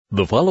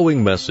The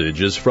following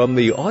message is from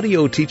the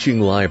audio teaching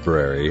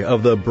library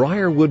of the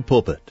Briarwood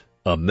Pulpit,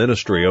 a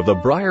ministry of the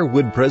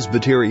Briarwood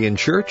Presbyterian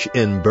Church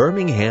in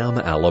Birmingham,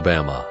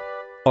 Alabama.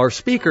 Our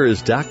speaker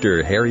is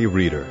Dr. Harry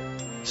Reeder,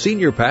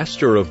 Senior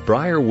Pastor of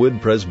Briarwood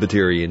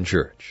Presbyterian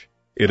Church.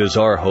 It is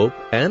our hope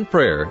and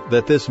prayer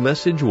that this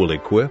message will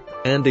equip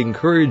and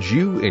encourage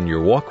you in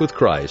your walk with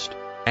Christ,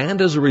 and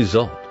as a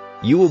result,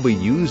 you will be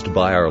used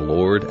by our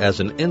Lord as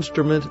an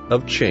instrument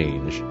of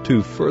change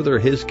to further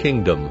His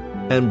kingdom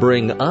and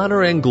bring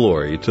honor and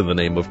glory to the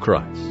name of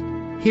Christ.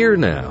 Here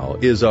now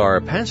is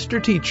our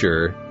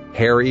pastor-teacher,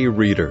 Harry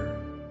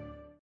Reeder.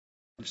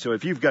 So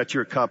if you've got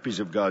your copies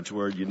of God's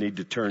Word, you need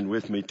to turn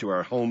with me to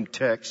our home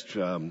text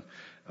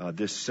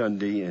this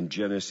Sunday in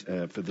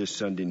Genesis, for this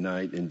Sunday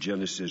night in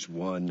Genesis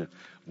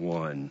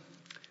 1:1.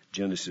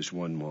 Genesis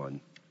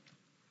 1:1.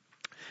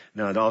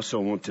 Now, I'd also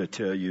want to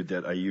tell you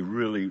that you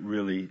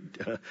really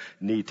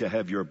need to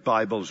have your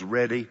Bibles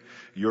ready.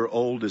 Your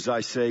old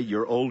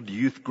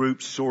youth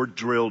group sword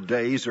drill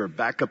days are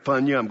back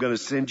upon you. I'm going to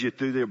send you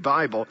through the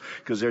Bible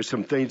because there's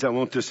some things I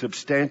want to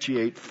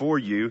substantiate for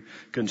you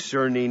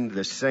concerning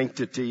the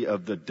sanctity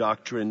of the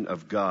doctrine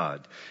of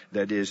God.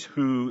 That is,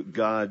 who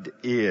God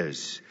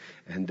is.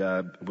 And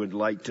would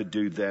like to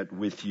do that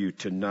with you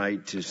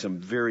tonight to some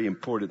very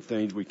important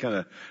things. We kind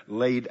of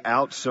laid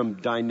out some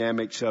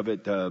dynamics of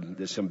it.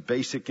 There's some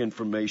basic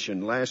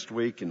information last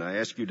week, and I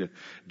ask you to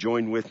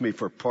join with me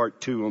for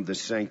part 2 on the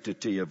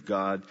sanctity of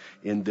God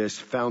in this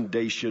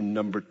foundation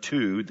number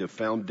 2, the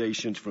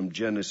foundations from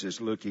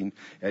Genesis, looking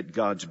at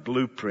God's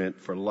blueprint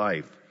for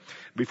life.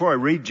 Before I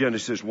read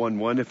Genesis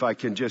 1:1, if I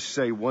can just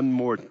say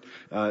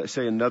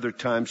say another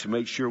time to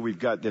make sure we've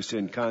got this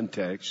in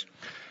context.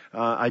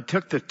 I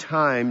took the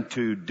time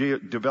to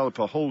develop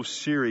a whole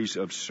series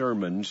of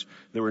sermons,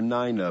 there were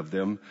 9 of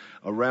them,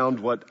 around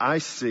what I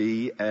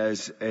see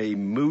as a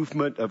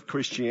movement of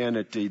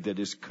Christianity that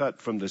is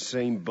cut from the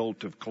same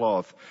bolt of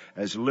cloth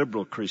as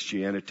liberal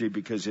Christianity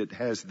because it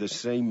has the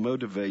same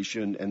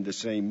motivation and the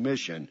same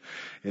mission.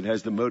 It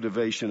has the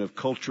motivation of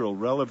cultural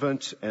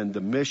relevance and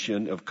the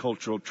mission of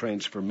cultural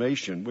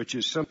transformation, which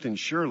is something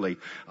surely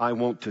I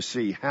want to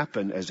see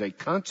happen as a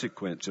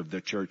consequence of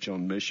the church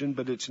on mission,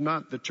 but it's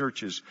not the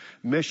church's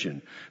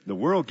mission. The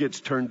world gets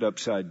turned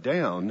upside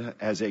down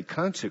as a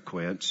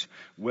consequence,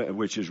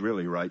 which is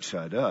really right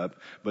side up,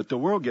 but the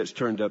world gets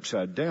turned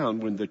upside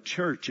down when the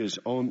church is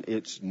on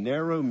its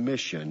narrow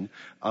mission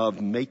of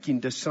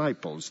making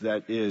disciples,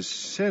 that is,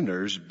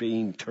 sinners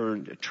being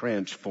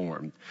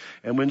transformed.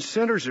 And when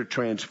sinners are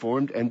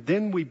transformed, and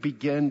then we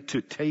begin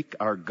to take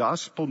our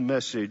gospel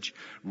message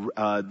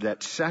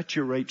that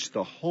saturates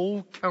the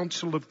whole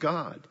counsel of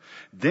God,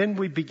 then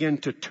we begin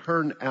to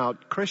turn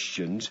out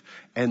Christians,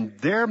 and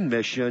their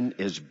mission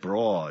is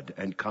broad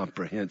and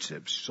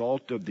comprehensive.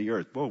 Salt of the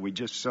earth. Boy, we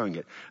just sung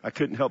it. I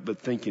couldn't help but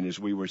thinking as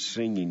we were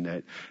singing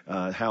that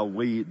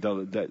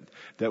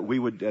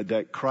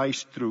that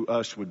Christ through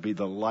us would be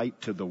the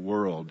light to the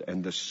world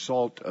and the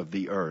salt of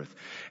the earth.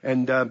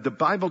 And the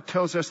Bible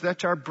tells us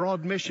that's our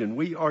broad mission.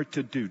 We are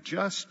to do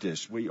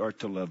justice. We are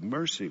to love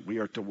mercy. We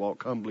are to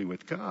walk humbly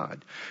with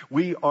God.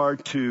 We are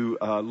to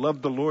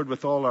love the Lord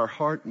with all our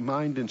heart,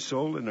 mind, and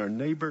soul, and our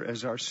neighbor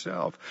as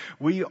ourselves.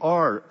 We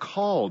are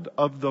called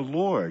of the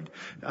Lord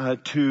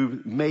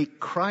to make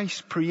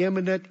Christ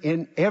preeminent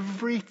in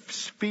every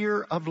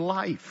sphere of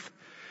life.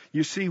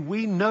 You see,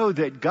 we know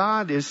that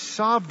God is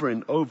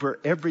sovereign over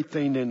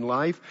everything in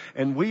life,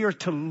 and we are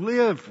to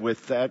live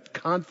with that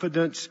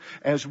confidence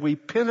as we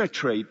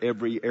penetrate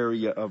every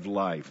area of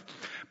life.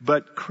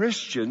 But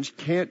Christians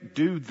can't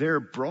do their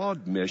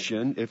broad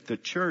mission if the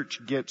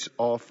church gets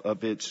off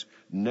of its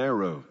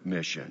narrow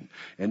mission.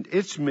 And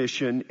its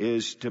mission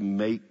is to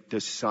make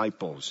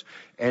disciples.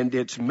 And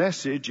its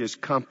message is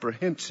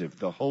comprehensive.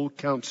 The whole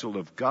counsel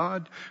of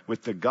God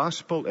with the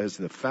gospel as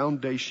the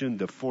foundation,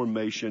 the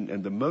formation,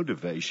 and the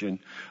motivation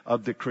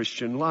of the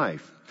Christian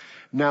life.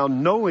 Now,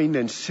 knowing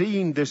and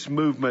seeing this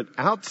movement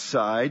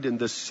outside in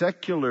the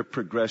secular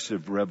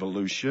progressive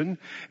revolution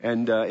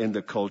and in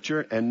the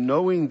culture, and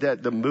knowing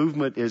that the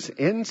movement is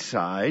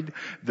inside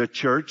the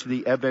church,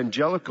 the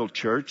evangelical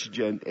church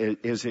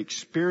is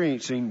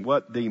experiencing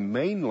what the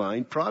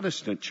mainline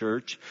Protestant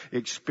church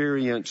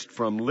experienced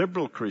from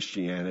liberal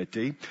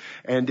Christianity,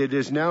 and it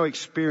is now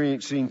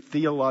experiencing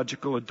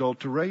theological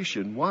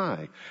adulteration.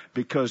 Why?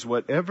 Because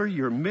whatever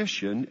your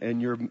mission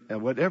and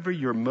whatever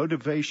your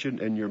motivation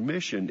and your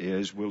mission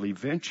is, will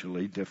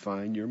eventually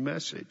define your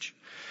message.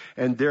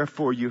 And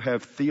therefore you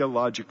have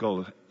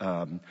theological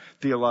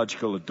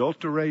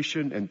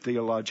adulteration and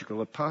theological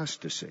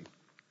apostasy.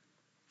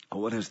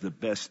 What is the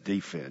best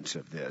defense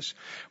of this?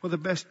 Well, the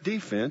best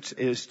defense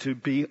is to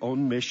be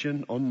on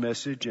mission, on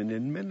message, and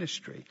in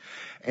ministry.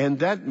 And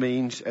that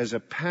means as a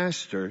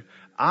pastor,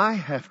 I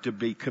have to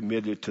be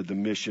committed to the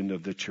mission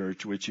of the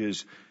church, which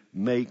is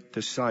make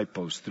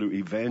disciples through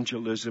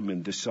evangelism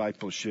and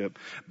discipleship,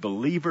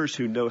 believers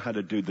who know how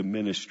to do the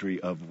ministry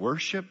of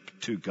worship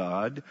to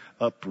God,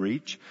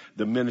 upreach,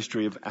 the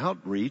ministry of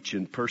outreach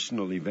and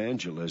personal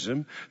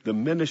evangelism, the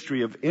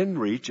ministry of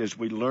inreach as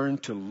we learn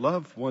to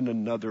love one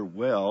another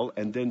well,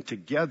 and then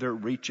together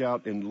reach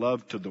out in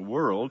love to the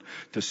world,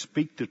 to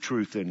speak the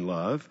truth in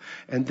love,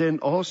 and then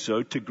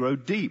also to grow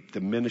deep,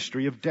 the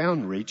ministry of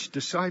downreach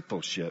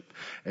discipleship,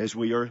 as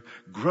we are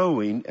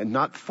growing, and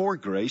not for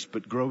grace,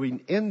 but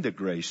growing in the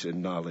grace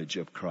and knowledge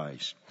of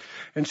Christ.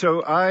 And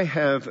so I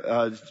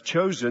have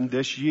chosen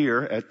this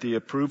year, at the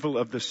approval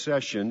of the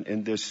session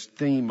in this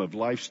theme of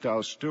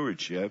lifestyle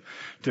stewardship,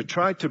 to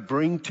try to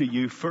bring to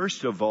you,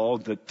 first of all,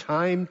 the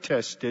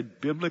time-tested,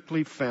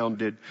 biblically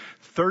founded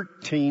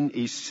 13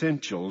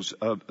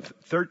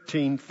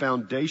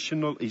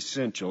 foundational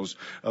essentials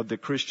of the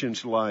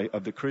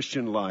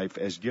Christian life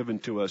as given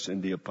to us in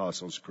the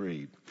Apostles'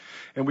 Creed.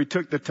 And we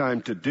took the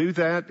time to do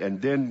that,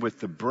 and then with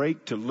the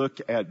break to look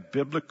at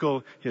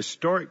biblical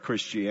historic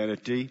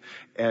Christianity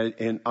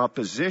in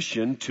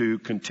opposition to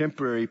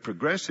contemporary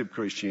progressive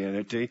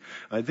Christianity.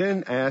 I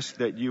then asked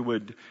that you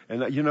would,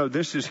 and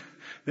this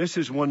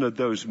is one of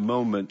those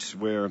moments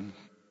where,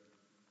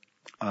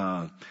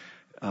 well,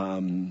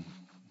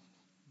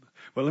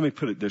 let me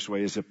put it this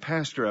way. As a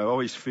pastor, I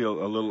always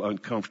feel a little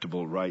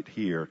uncomfortable right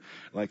here,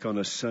 like on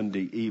a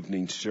Sunday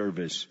evening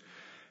service.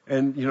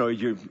 And,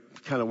 you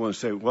kind of want to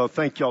say, well,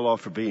 thank y'all all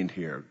for being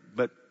here.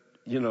 But,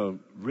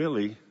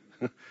 really,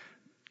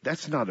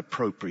 that's not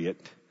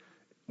appropriate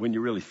when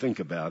you really think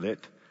about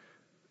it.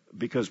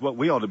 Because what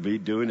we ought to be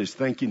doing is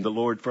thanking the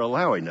Lord for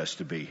allowing us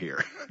to be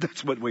here.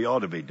 That's what we ought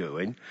to be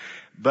doing.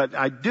 But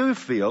I do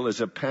feel,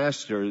 as a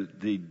pastor,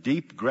 the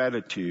deep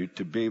gratitude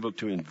to be able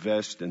to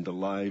invest in the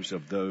lives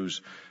of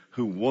those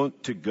who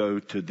want to go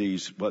to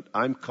these, what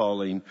I'm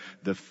calling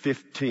the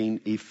 15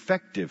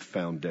 effective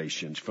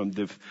foundations, from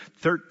the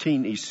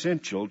 13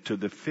 essential to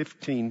the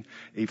 15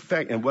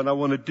 effect. And what I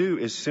want to do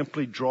is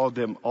simply draw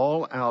them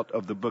all out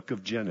of the book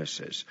of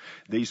Genesis.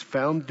 These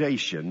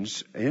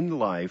foundations in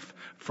life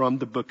from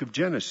the book of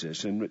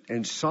Genesis. And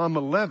in Psalm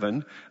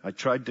 11, I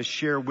tried to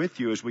share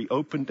with you as we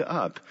opened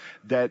up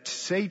that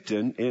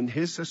Satan, in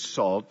his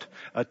assault,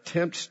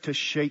 attempts to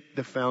shake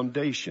the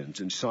foundations.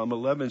 And Psalm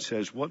 11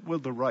 says, what will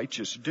the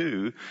righteous do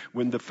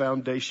when the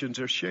foundations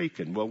are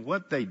shaken? Well,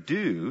 what they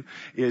do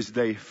is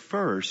they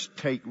first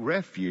take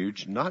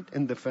refuge not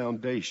in the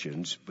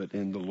foundations, but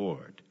in the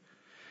Lord.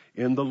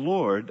 In the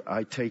Lord,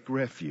 I take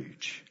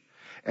refuge.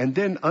 And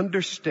then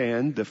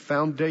understand the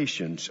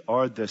foundations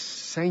are the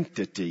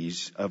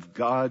sanctities of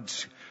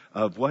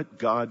what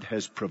God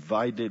has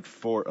provided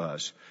for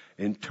us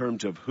in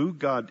terms of who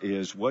God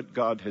is, what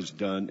God has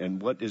done, and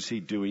what is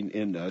He doing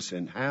in us,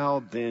 and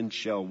how then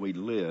shall we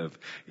live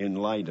in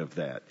light of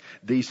that.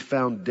 These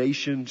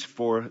foundations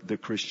for the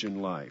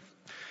Christian life.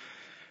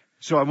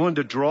 So I wanted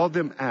to draw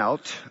them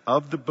out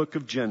of the book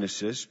of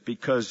Genesis,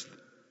 because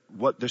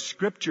what the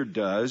scripture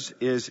does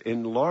is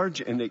enlarge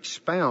and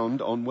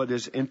expound on what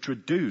is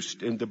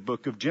introduced in the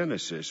book of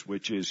Genesis,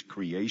 which is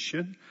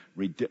creation,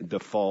 the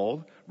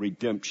fall,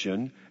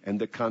 redemption, and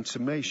the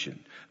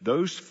consummation.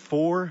 Those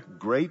four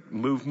great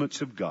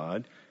movements of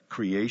God: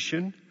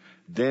 creation,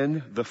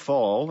 then the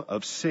fall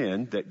of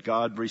sin that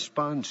God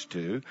responds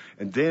to,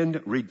 and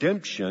then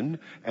redemption,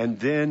 and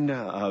then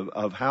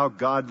of how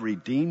God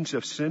redeems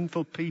a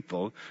sinful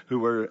people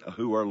who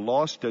are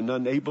lost and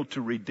unable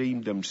to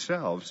redeem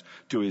themselves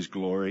to His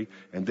glory,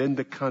 and then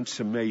the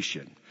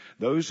consummation.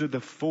 Those are the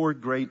four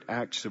great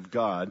acts of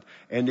God,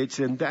 and it's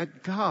in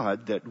that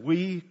God that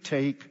we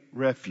take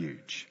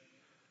refuge.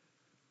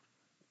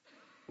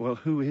 Well,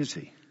 who is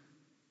He?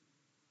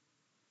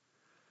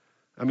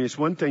 I mean, it's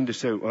one thing to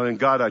say, well, in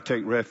God I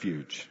take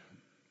refuge.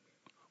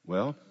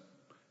 Well,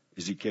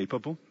 is He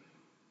capable?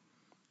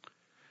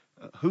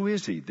 Who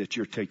is He that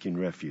you're taking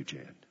refuge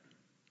in?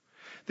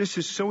 This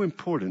is so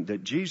important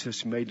that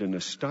Jesus made an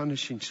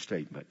astonishing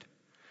statement.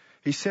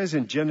 He says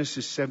in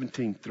Genesis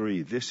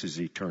 17:3, this is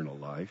eternal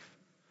life,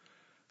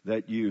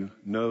 that you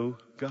know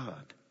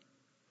God.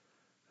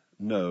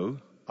 Know,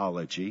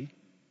 ology,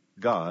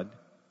 God,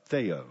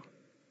 theo.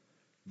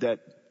 That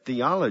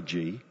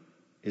theology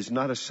is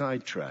not a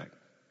sidetrack.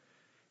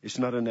 It's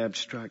not an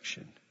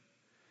abstraction.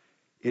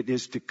 It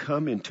is to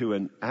come into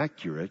an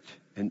accurate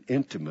and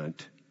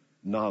intimate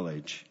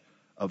knowledge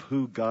of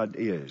who God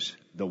is,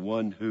 the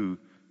one who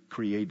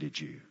created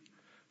you,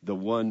 the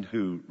one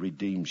who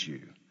redeems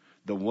you,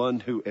 the one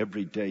who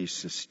every day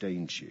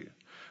sustains you,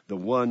 the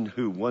one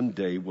who one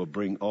day will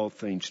bring all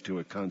things to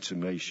a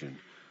consummation.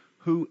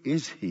 Who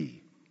is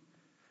He?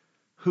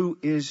 Who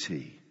is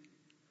He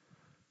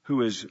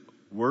who is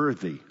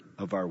worthy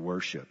of our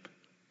worship?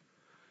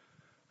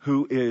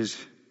 Who is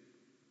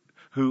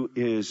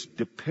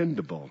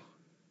dependable,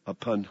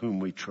 upon whom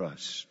we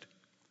trust?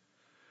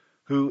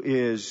 Who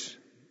is,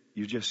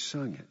 you just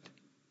sung it,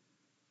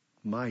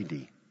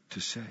 mighty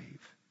to save?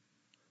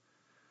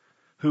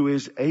 Who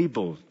is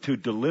able to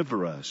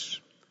deliver us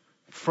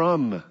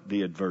from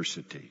the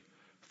adversity,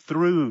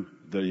 through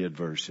the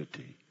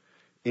adversity,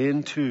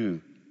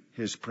 into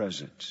His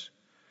presence.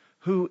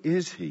 Who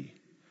is He?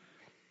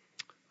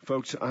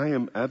 Folks, I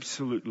am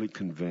absolutely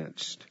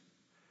convinced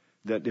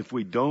that if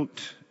we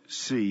don't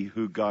see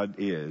who God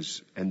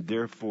is, and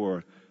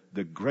therefore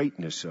the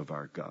greatness of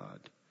our God,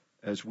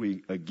 as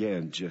we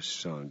again just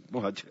sung.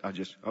 Well,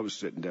 I was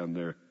sitting down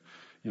there,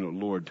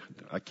 Lord,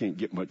 I can't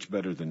get much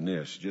better than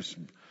this. Just,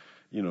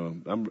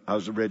 I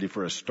was ready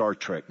for a Star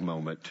Trek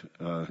moment.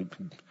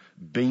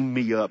 Beam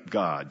me up,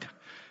 God.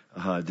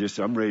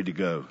 I'm ready to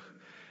go.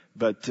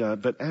 But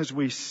as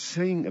we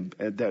sing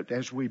that,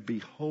 as we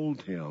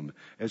behold Him,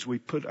 as we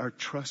put our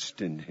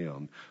trust in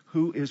Him,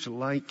 who is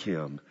like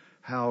Him?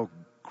 How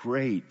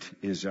great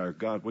is our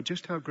God? Well,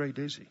 just how great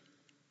is He?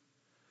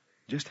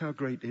 Just how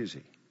great is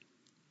He?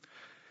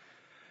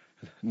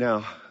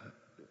 Now,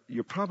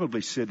 you're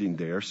probably sitting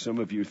there, some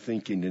of you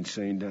thinking and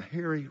saying, now,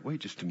 Harry,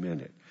 wait just a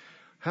minute.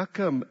 How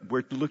come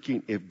we're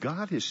looking, if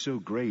God is so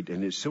great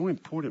and it's so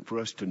important for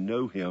us to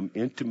know Him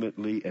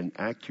intimately and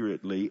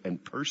accurately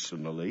and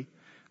personally,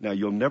 now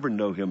you'll never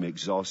know Him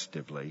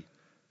exhaustively.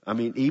 I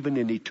mean, even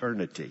in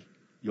eternity,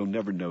 you'll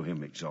never know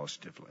Him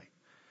exhaustively.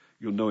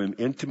 You'll know Him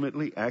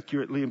intimately,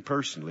 accurately, and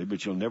personally,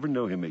 but you'll never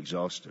know Him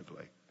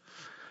exhaustively.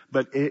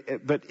 But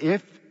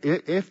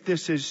if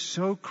this is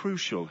so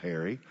crucial,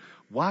 Harry,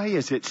 why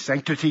is it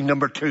sanctity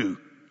number 2?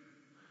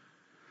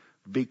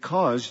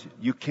 Because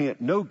you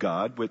can't know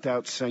God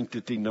without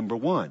sanctity number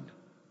 1.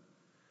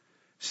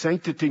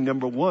 Sanctity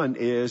number 1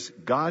 is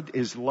God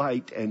is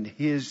light and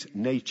His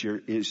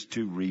nature is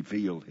to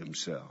reveal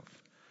Himself.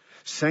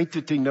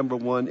 Sanctity number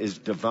 1 is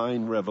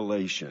divine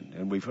revelation,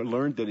 and we've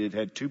learned that it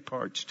had 2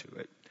 parts to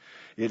it.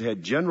 It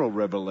had general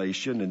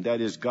revelation, and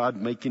that is God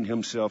making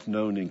Himself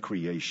known in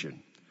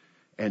creation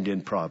and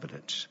in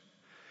providence.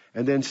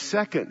 And then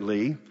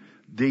secondly,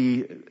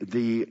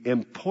 the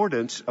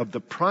importance of the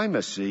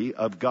primacy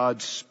of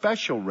God's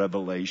special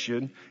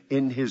revelation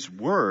in His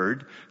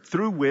Word,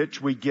 through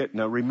which we get,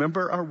 now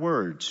remember our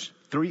words,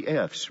 3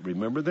 F's,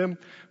 remember them?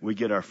 We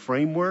get our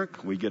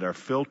framework, we get our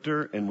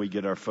filter, and we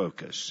get our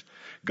focus.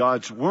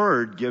 God's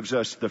Word gives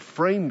us the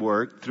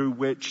framework through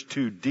which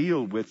to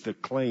deal with the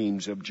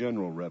claims of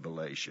general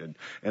revelation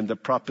and the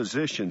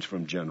propositions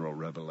from general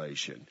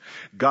revelation.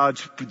 God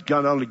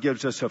not only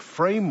gives us a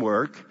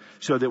framework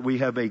so that we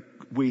have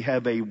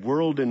a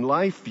world and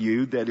life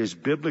view that is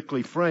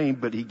biblically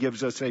framed, but He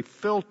gives us a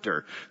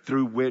filter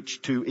through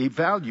which to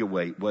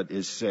evaluate what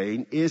is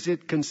saying. Is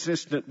it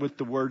consistent with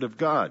the Word of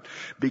God?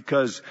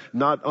 Because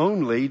not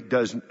only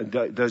does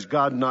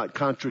God not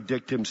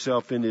contradict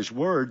Himself in His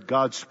Word,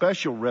 God's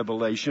special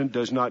revelation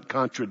does not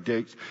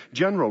contradict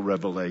general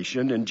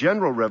revelation, and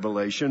general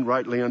revelation,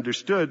 rightly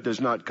understood,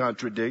 does not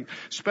contradict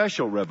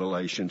special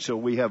revelation. So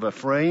we have a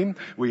frame,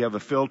 we have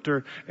a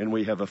filter, and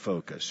we have a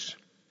focus.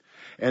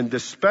 And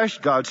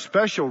God's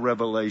special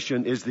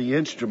revelation is the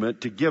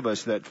instrument to give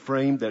us that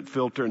frame, that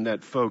filter, and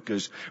that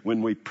focus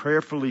when we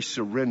prayerfully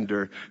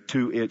surrender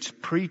to its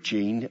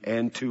preaching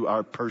and to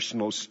our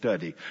personal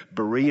study.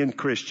 Berean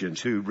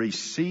Christians who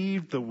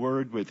received the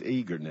Word with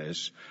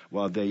eagerness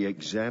while they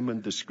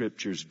examined the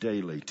Scriptures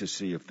daily to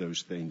see if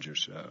those things are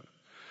so.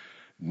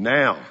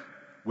 Now,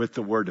 with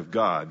the Word of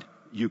God,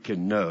 you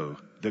can know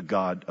the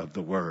God of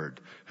the Word,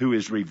 who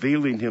is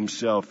revealing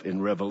Himself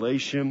in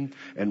revelation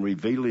and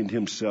revealing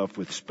Himself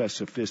with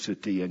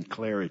specificity and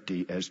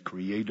clarity as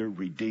Creator,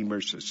 Redeemer,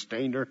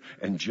 Sustainer,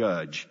 and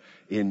Judge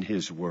in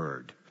His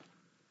Word.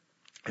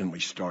 And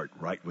we start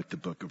right with the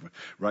book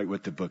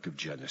of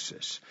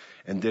Genesis.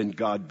 And then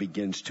God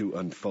begins to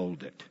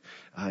unfold it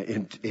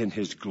in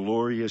His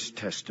glorious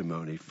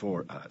testimony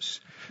for us.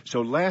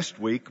 So last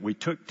week we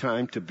took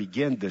time to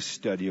begin this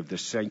study of the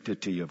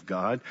sanctity of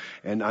God.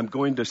 And I'm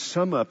going to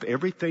sum up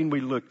everything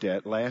we looked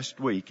at last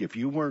week. If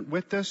you weren't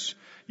with us,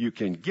 you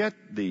can get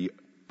the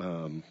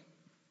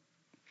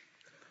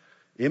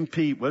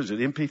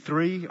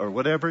MP3 or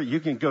whatever.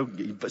 You can go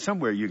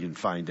somewhere, you can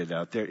find it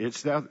out there.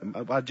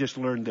 I just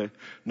learned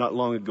not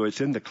long ago, it's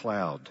in the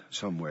cloud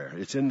somewhere.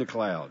 It's in the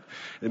cloud.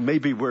 It may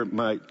be where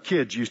my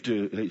kids used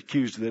to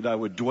accuse that I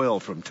would dwell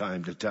from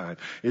time to time.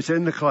 It's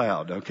in the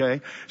cloud,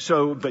 okay?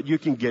 So, but you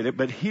can get it.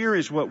 But here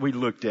is what we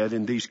looked at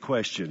in these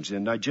questions.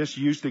 And I just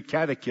used the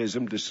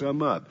catechism to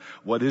sum up.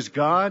 What is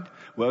God?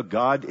 Well,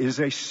 God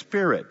is a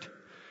spirit.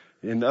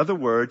 In other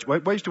words,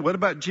 what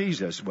about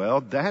Jesus? Well,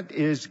 that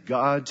is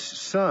God's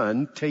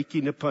Son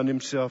taking upon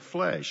Himself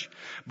flesh.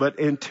 But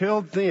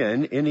until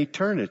then, in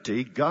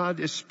eternity,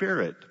 God is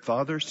Spirit,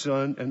 Father,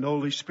 Son, and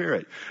Holy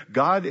Spirit.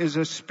 God is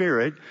a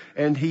Spirit,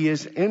 and He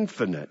is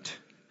infinite,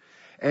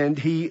 and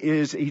He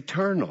is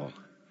eternal,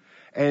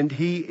 and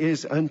He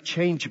is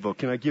unchangeable.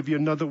 Can I give you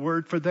another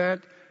word for that?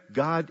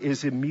 God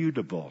is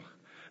immutable.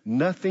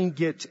 Nothing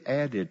gets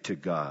added to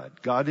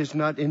God. God is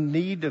not in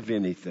need of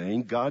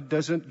anything. God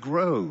doesn't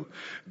grow.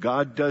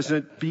 God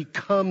doesn't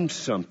become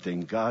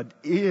something. God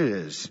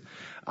is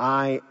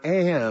I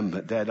am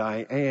that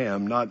I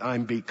am, not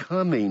I'm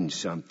becoming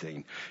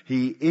something.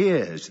 He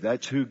is.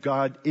 That's who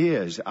God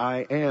is.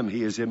 I am.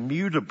 He is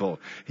immutable.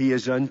 He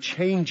is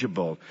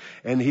unchangeable.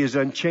 And He is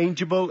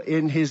unchangeable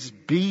in His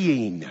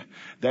being.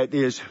 That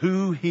is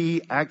who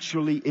He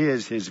actually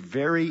is, His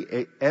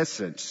very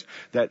essence,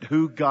 that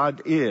who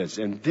God is.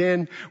 And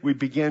then we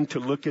begin to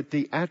look at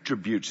the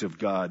attributes of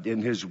God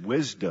in His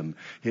wisdom,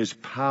 His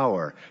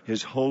power,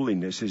 His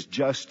holiness, His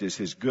justice,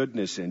 His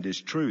goodness, and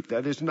His truth.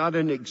 That is not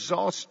an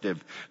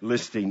exhaustive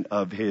listing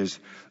of His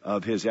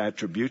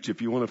attributes.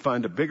 If you want to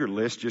find a bigger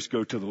list, just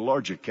go to the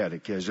larger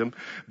catechism.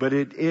 But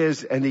it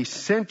is an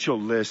essential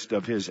list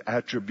of His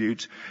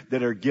attributes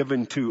that are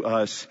given to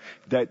us,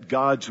 that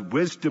God's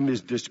wisdom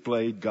is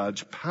displayed,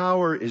 God's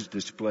power is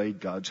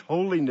displayed, God's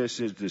holiness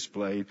is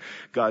displayed,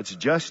 God's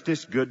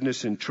justice,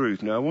 goodness, and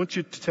truth. Now I want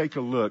you to take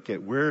a look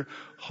at where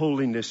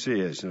holiness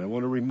is, and I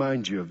want to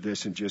remind you of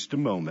this in just a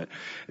moment.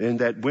 And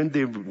that when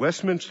the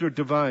Westminster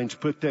Divines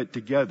put that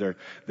together,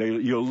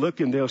 you'll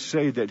look and they'll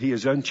say that He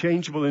is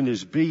unchangeable in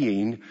His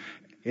being,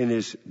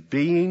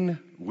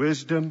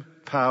 wisdom,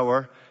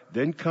 power.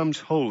 Then comes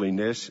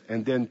holiness,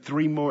 and then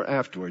three more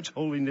afterwards.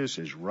 Holiness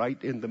is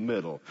right in the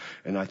middle.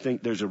 And I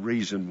think there's a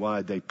reason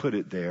why they put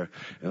it there,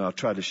 and I'll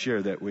try to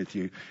share that with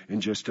you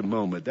in just a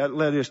moment. That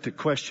led us to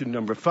question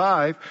number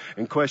 5,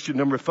 and question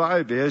number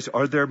 5 is,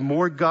 are there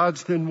more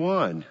gods than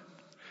one?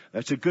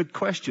 That's a good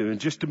question. In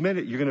just a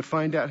minute, you're going to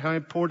find out how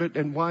important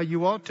and why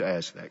you ought to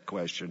ask that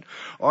question.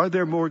 Are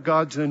there more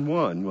gods than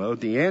one? Well,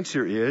 the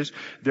answer is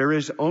there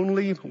is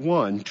only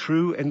one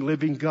true and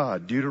living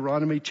God.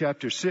 Deuteronomy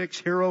chapter 6,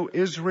 Hear, O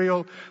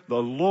Israel,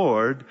 the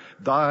Lord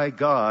thy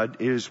God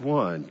is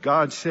one.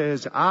 God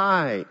says,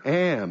 I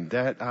am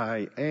that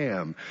I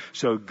am.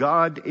 So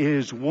God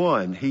is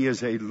one. He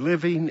is a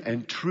living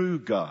and true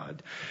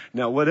God.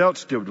 Now, what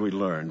else did we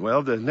learn?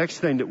 Well, the next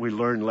thing that we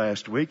learned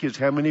last week is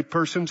how many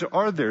persons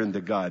are there in the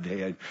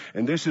Godhead.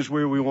 And this is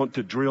where we want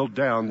to drill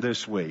down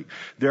this week.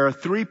 There are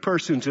 3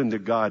 persons in the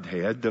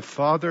Godhead, the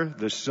Father,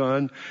 the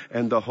Son,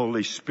 and the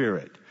Holy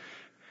Spirit.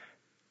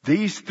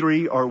 These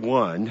 3 are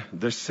one,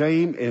 the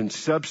same in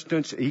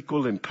substance,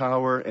 equal in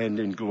power,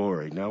 and in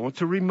glory. Now I want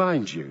to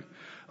remind you,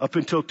 up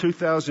until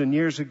 2,000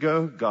 years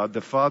ago, God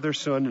the Father,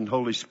 Son, and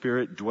Holy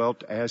Spirit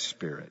dwelt as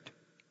Spirit.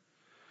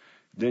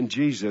 Then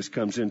Jesus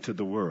comes into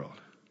the world,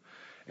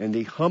 and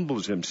He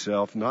humbles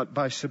Himself not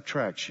by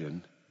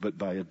subtraction, but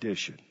by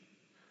addition.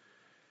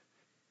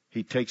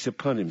 He takes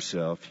upon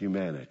Himself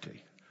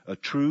humanity, a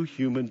true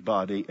human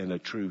body and a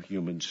true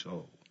human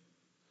soul.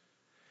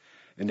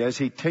 And as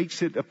He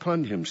takes it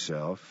upon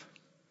Himself,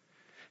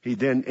 He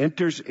then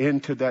enters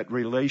into that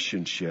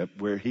relationship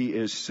where He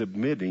is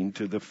submitting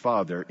to the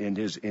Father in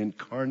His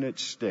incarnate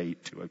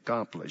state to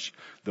accomplish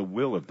the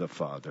will of the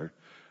Father,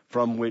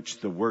 from which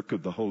the work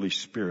of the Holy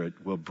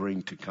Spirit will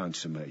bring to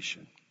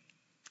consummation.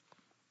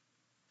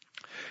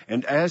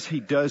 And as He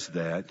does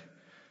that,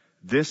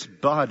 this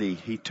body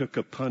He took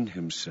upon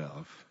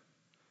Himself,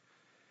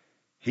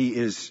 He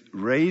is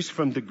raised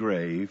from the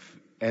grave,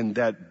 and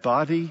that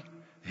body,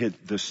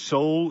 the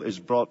soul is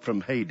brought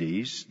from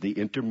Hades, the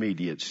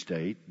intermediate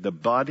state, the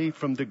body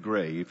from the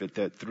grave at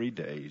that 3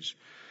 days,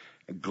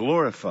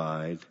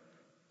 glorified,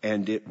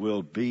 and it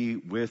will be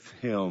with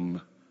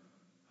Him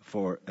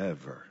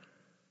forever.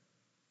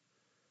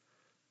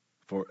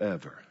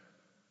 Forever.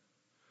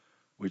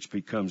 Which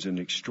becomes an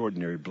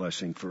extraordinary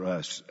blessing for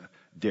us.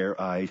 Dare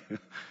I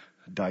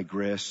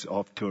digress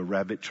off to a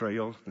rabbit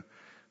trail,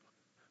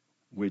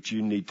 which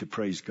you need to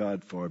praise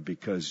God for,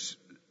 because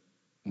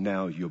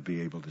now you'll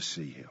be able to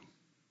see Him.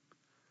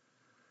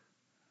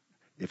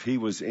 If He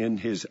was in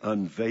His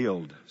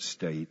unveiled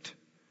state,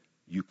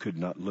 you could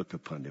not look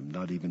upon Him.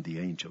 Not even the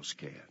angels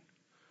can.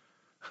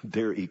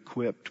 They're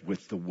equipped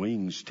with the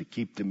wings to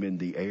keep them in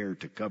the air,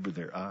 to cover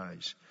their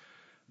eyes.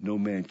 No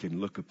man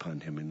can look upon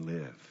Him and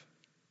live.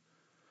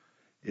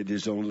 It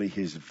is only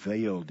His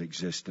veiled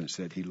existence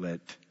that He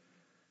let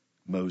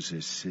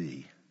Moses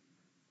see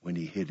when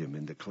He hid him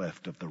in the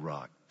cleft of the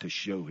rock to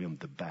show him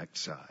the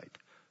backside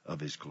of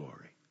His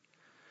glory.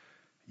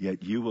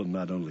 Yet you will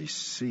not only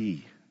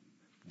see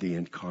the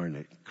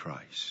incarnate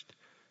Christ,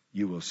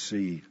 you will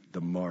see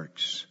the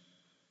marks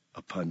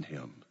upon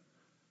Him,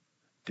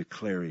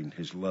 declaring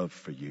His love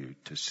for you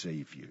to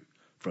save you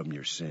from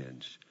your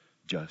sins,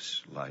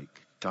 just like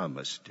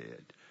Thomas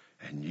did.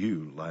 And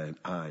you, and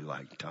I,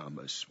 like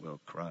Thomas, will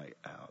cry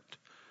out,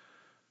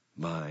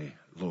 my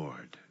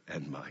Lord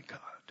and my God.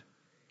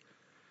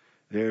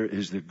 There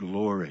is the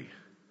glory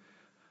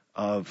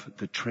of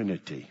the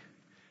Trinity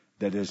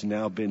that has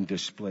now been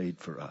displayed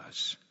for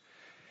us.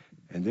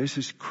 And this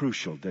is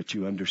crucial that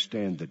you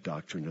understand the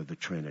doctrine of the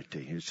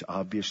Trinity. It's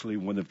obviously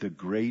one of the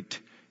great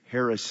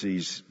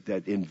heresies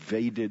that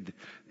invaded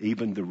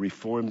even the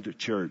Reformed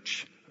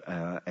Church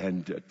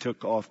and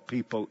took off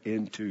people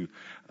into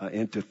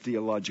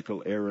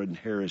theological error and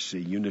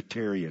heresy,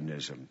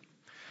 Unitarianism.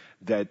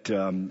 These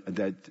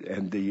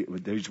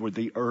were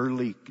the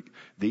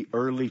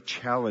early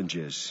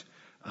challenges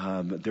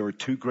There were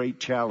two great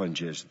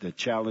challenges, the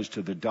challenge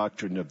to the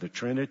doctrine of the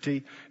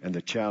Trinity and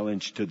the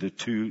challenge to the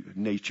two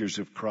natures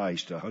of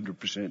Christ,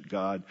 100%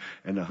 God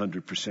and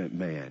 100%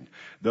 man.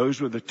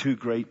 Those were the two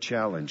great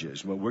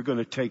challenges. Well, we're going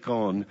to take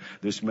on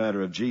this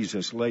matter of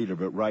Jesus later,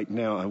 but right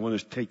now I want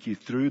to take you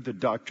through the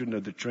doctrine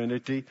of the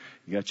Trinity.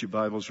 You got your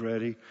Bibles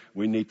ready?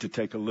 We need to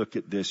take a look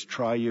at this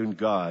triune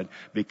God,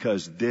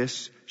 because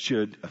this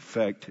should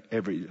affect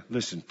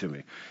listen to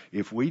me.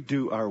 If we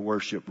do our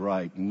worship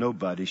right,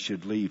 nobody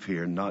should leave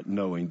here not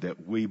knowing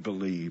that we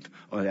believe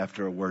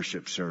after a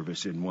worship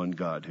service in one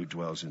God who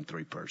dwells in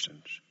three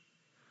persons.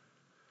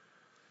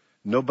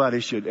 Nobody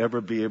should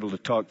ever be able to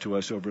talk to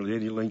us over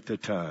any length of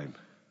time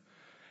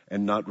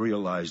and not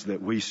realize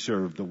that we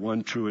serve the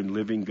one true and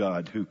living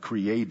God who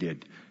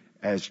created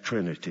as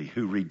Trinity,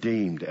 who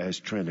redeemed as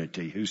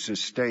Trinity, who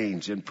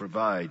sustains and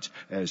provides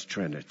as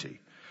Trinity.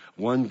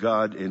 One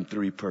God in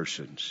three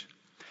persons.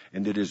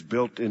 And it is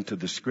built into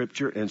the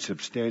Scripture and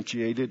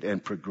substantiated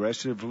and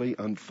progressively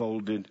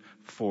unfolded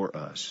for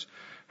us.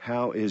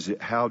 How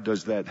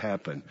does that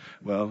happen?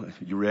 Well,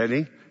 you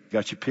ready?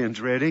 Got your pens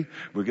ready?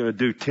 We're going to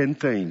do 10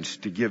 things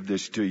to give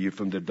this to you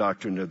from the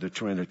doctrine of the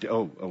Trinity.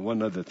 Oh,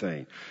 one other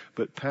thing.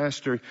 But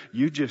Pastor,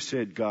 you just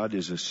said God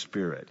is a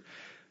spirit.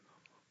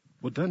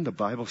 Well, doesn't the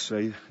Bible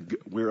say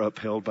we're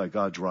upheld by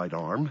God's right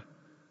arm?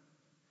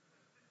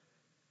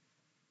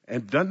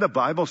 And doesn't the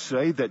Bible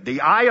say that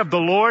the eye of the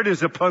Lord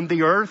is upon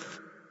the earth?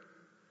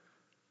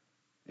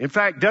 In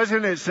fact,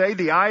 doesn't it say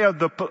the eye of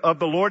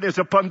the Lord is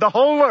upon the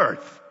whole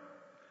earth?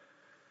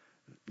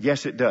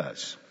 Yes, it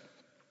does.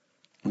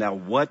 Now,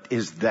 what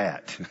is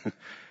that?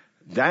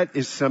 That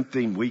is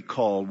something we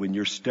call, when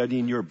you're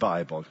studying your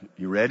Bible.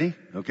 You ready?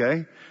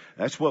 Okay?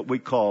 That's what we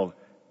call,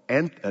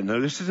 and now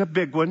this is a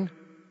big one,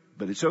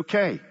 but it's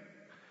okay.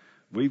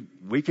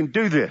 We can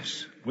do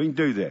this. We can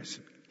do this.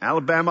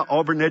 Alabama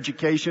Auburn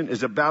education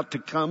is about to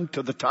come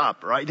to the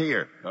top right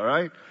here. All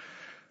right?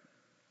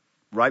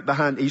 Right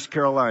behind East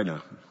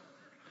Carolina.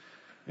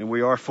 And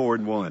we are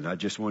 4-1. I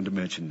just wanted to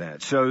mention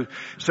that. So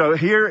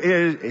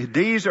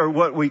these are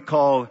what we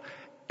call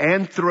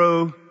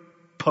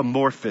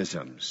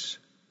anthropomorphisms.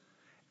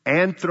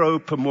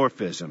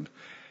 Anthropomorphism.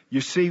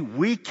 You see,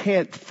 we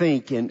can't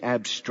think in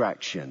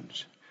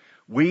abstractions.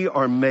 We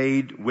are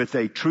made with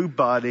a true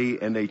body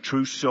and a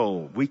true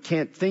soul. We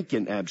can't think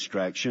in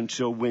abstraction.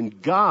 So when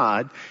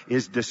God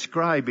is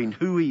describing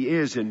who He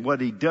is and what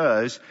He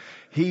does,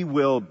 He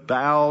will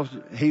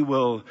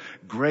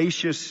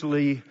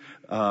graciously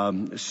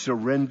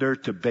surrender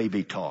to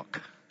baby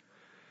talk.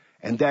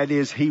 And that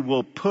is, He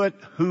will put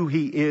who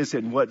He is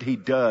and what He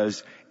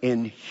does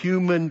in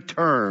human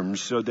terms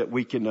so that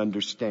we can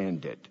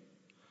understand it.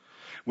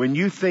 When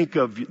you think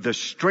of the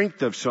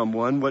strength of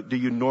someone, what do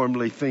you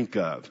normally think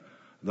of?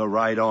 The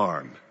right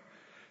arm.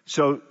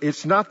 So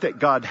it's not that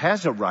God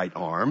has a right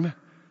arm.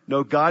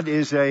 No, God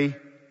is a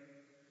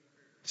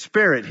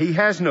spirit. He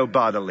has no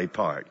bodily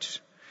parts.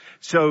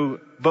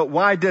 But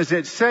why does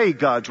it say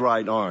God's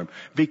right arm?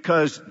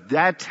 Because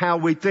that's how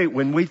we think.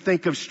 When we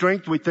think of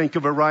strength, we think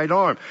of a right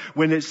arm.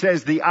 When it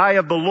says the eye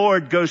of the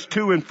Lord goes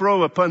to and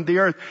fro upon the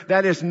earth,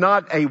 that is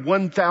not a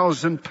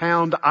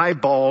 1,000-pound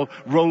eyeball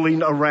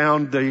rolling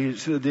around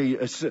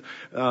the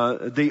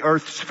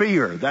earth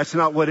sphere. That's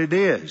not what it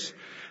is.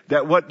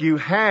 That what you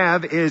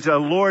have is a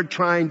Lord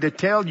trying to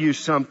tell you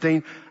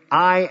something.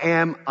 I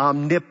am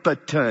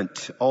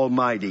omnipotent,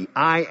 Almighty.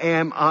 I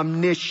am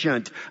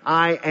omniscient.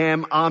 I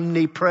am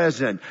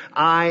omnipresent.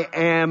 I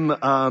am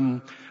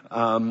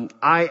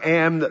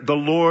the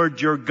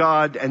Lord your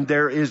God, and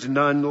there is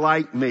none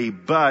like me.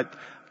 But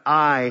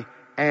I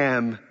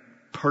am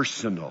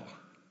personal.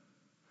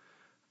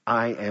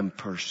 I am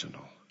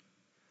personal.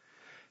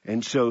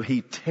 And so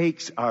He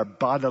takes our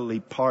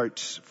bodily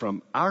parts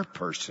from our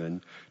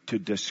person to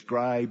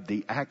describe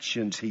the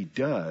actions He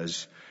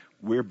does,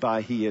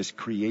 whereby He has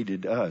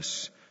created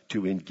us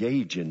to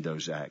engage in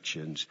those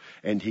actions.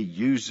 And He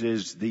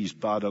uses these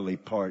bodily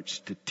parts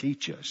to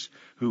teach us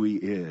who He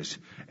is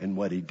and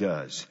what He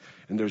does.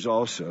 And there's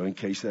also, in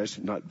case that's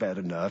not bad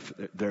enough,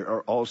 there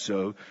are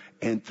also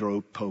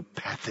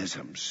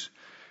anthropopathisms.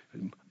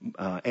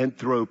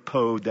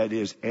 Anthropo, that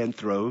is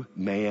anthro,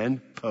 man,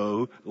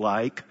 po,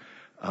 like,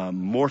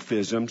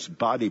 morphisms,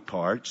 body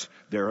parts.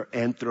 There are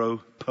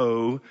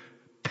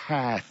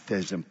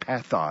anthropopathism,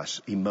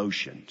 pathos,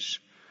 emotions.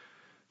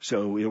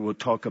 So it will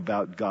talk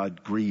about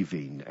God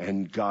grieving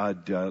and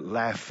God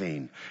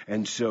laughing.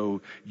 And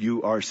so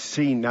you are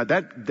seeing, now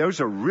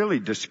those are really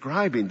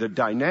describing the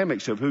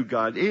dynamics of who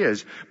God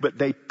is, but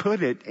they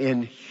put it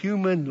in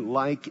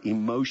human-like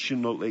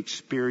emotional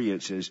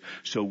experiences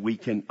so we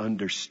can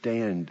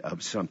understand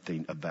of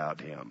something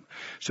about Him.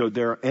 So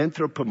there are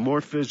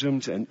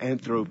anthropomorphisms and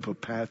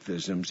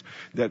anthropopathisms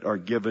that are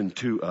given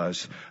to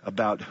us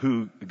about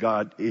who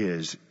God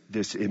is,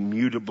 this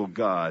immutable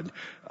God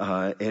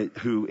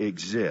who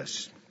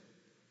exists.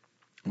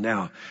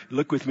 Now,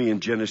 look with me in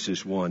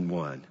Genesis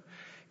 1:1.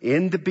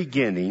 In the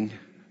beginning,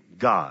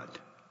 God.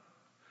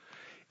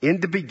 In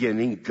the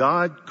beginning,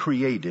 God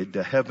created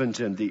the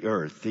heavens and the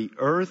earth. The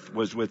earth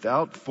was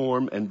without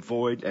form and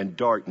void, and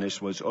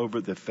darkness was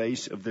over the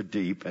face of the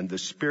deep, and the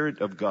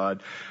Spirit of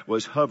God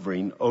was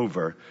hovering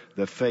over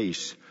the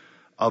face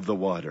of the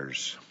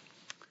waters.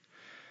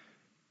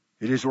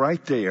 It is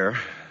right there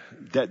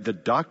that the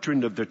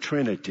doctrine of the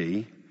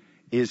Trinity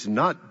is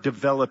not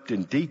developed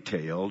in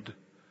detail,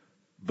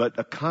 but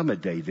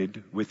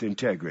accommodated with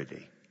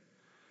integrity.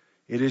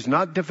 It is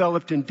not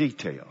developed in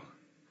detail,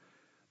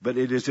 but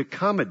it is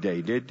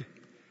accommodated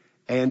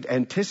and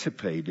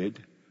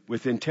anticipated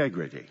with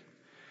integrity.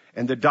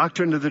 And the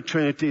doctrine of the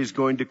Trinity is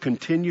going to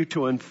continue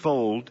to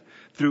unfold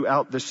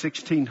throughout the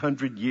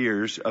 1600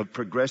 years of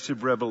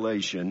progressive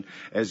revelation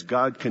as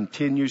God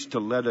continues to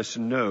let us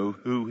know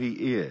who He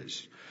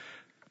is.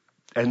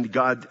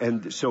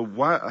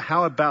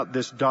 How about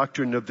this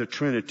doctrine of the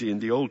Trinity in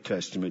the Old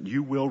Testament?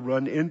 You will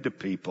run into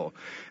people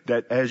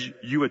that as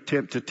you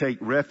attempt to take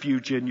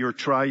refuge in your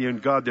triune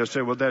God, they'll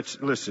say, well, that's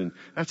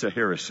a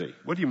heresy.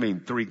 What do you mean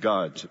 3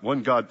 gods?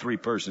 1 God, 3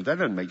 persons. That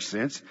doesn't make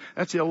sense.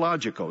 That's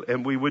illogical.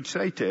 And we would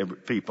say to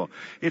people,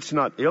 it's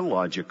not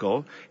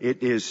illogical.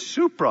 It is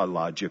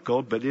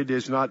supralogical, but it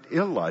is not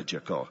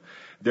illogical.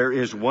 There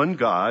is one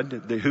God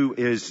who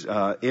is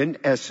in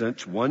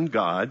essence one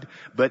God,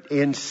 but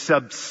in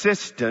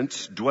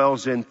subsistence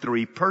dwells in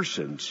 3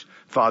 persons,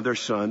 Father,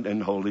 Son,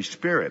 and Holy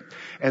Spirit.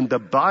 And the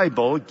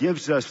Bible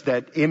gives us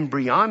that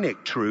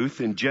embryonic truth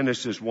in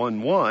Genesis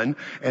 1:1,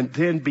 and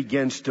then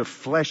begins to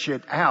flesh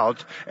it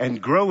out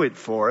and grow it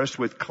for us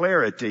with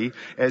clarity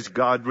as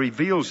God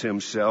reveals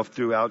Himself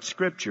throughout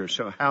Scripture.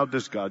 So how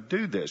does God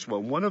do this?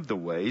 Well, one of the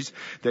ways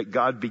that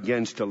God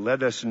begins to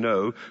let us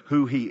know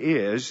who He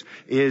is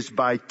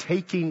by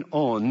taking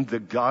on the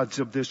gods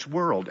of this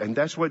world. And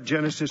that's what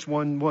Genesis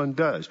 1:1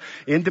 does.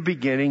 In the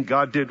beginning,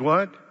 God did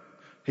what?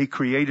 He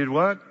created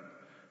what?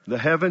 The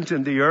heavens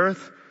and the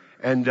earth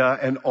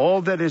and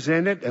all that is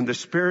in it, and the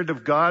Spirit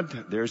of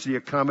God. There's the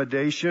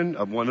accommodation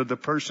of one of the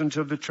persons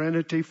of the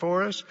Trinity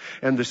for us,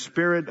 and the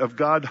Spirit of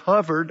God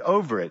hovered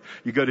over it.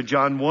 You go to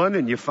John 1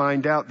 and you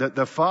find out that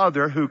the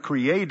Father who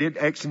created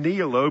ex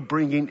nihilo,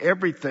 bringing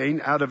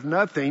everything out of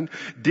nothing,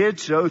 did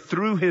so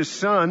through His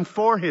Son,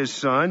 for His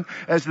Son,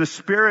 as the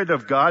Spirit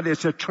of God.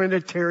 It's a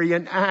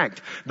Trinitarian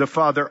act. The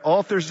Father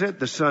authors it,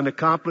 the Son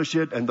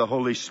accomplishes it, and the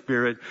Holy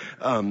Spirit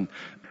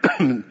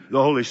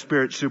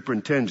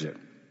superintends it.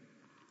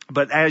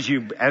 But as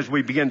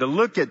we begin to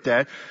look at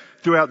that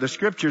throughout the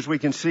Scriptures, we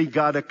can see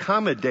God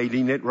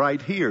accommodating it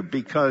right here,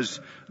 because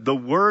the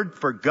word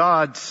for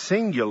God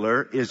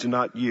singular is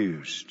not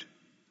used.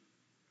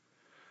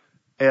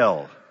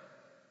 El.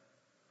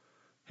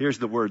 Here's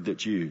the word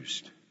that's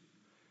used.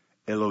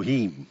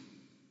 Elohim.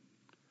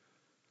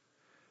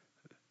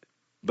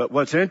 But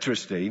what's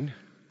interesting,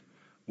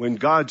 when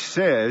God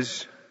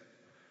says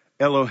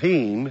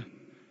Elohim,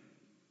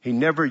 He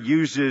never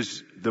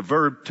uses the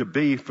verb to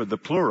be for the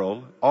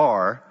plural,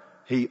 or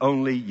He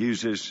only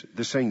uses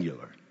the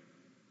singular.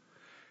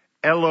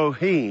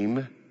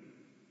 Elohim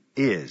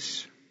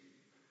is.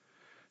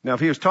 Now,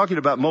 if He was talking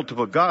about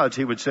multiple gods,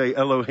 He would say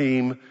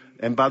Elohim.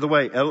 And by the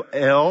way,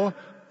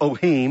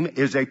 Elohim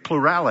is a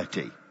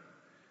plurality.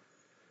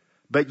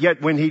 But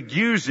yet when He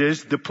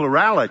uses the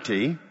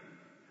plurality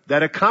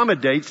that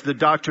accommodates the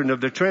doctrine of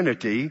the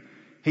Trinity,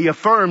 He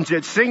affirms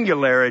its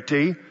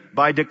singularity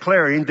by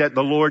declaring that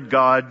the Lord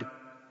God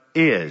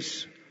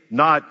is.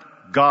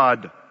 Not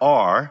God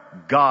are,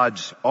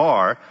 gods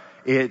are.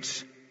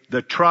 It's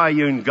the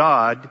triune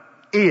God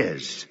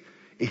is.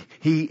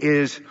 He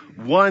is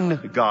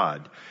one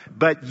God.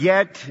 But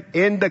yet,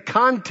 in the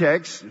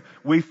context,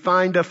 we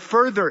find a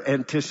further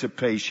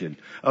anticipation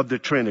of the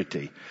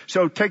Trinity.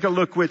 So take a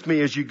look with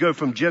me as you go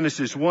from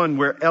Genesis 1,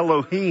 where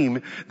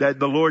Elohim, that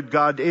the Lord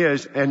God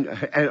is,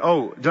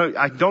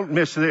 don't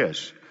miss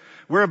this.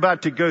 We're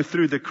about to go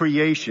through the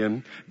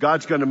creation.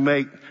 God's going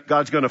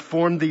to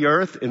form the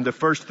earth in the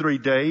first 3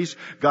 days.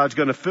 God's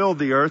going to fill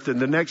the earth in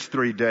the next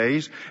 3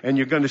 days. And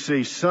you're going to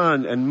see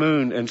sun and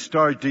moon and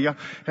stars.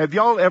 Have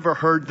y'all ever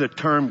heard the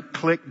term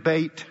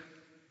clickbait?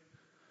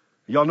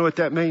 Y'all know what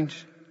that means?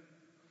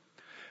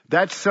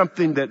 That's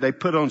something that they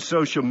put on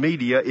social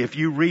media. If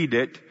you read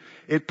it,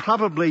 it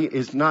probably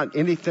is not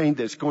anything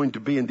that's going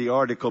to be in the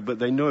article, but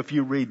they know if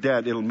you read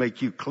that, it'll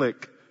make you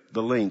click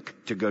the link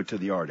to go to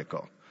the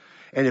article.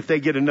 And if they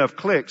get enough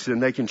clicks, then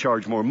they can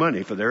charge more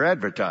money for their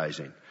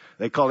advertising.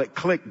 They call it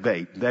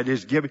clickbait. That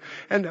is giving.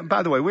 And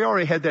by the way, we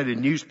already had that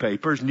in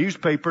newspapers.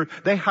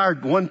 They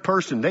hired one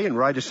person. They didn't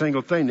write a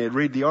single thing. They'd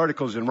read the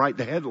articles and write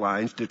the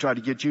headlines to try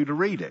to get you to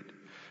read it.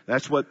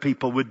 That's what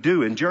people would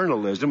do in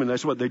journalism, and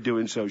that's what they do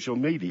in social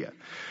media.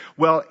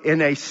 Well, in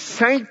a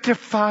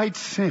sanctified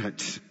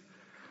sense,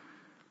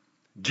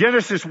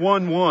 Genesis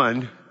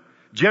 1,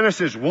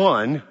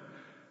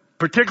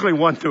 particularly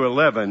 1 through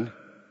 11,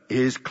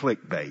 is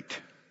clickbait.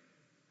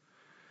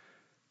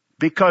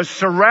 Because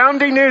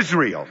surrounding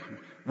Israel,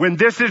 when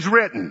this is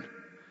written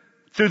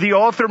through the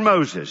author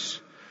Moses,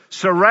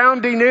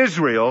 surrounding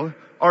Israel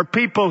are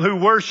people who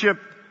worship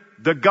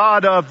the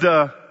God of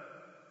the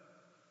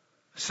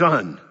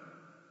sun,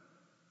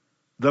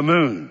 the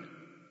moon,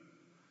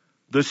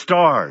 the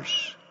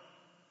stars,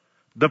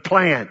 the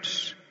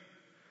plants.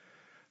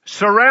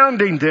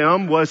 Surrounding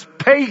them was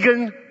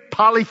pagan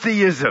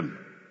polytheism.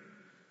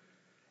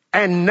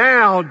 And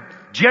now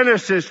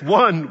Genesis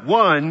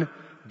 1:1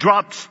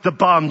 drops the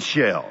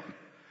bombshell.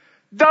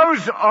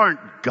 Those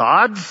aren't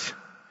gods.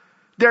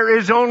 There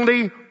is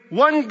only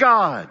one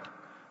God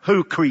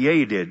who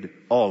created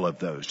all of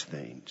those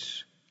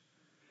things.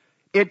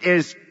 It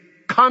is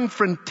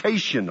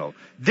confrontational.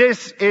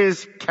 This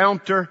is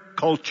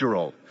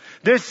countercultural.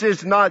 This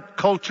is not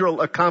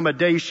cultural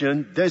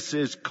accommodation. This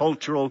is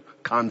cultural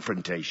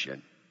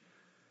confrontation.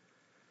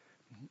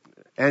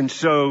 And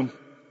so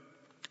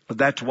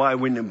that's why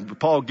when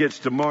Paul gets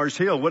to Mars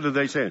Hill, what are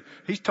they saying?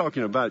 He's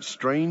talking about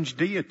strange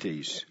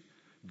deities.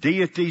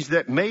 Deities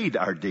that made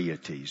our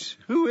deities.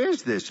 Who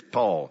is this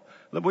Paul?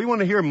 We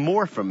want to hear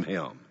more from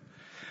him.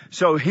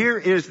 So here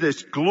is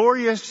this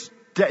glorious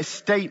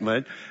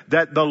statement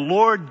that the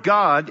Lord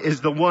God is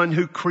the one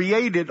who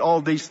created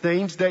all these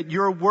things that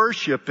you're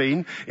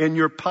worshiping in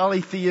your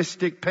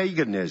polytheistic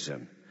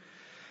paganism.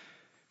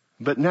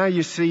 But now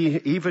you see,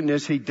 even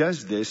as he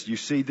does this, you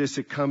see this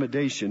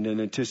accommodation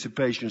and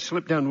anticipation.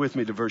 Slip down with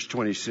me to verse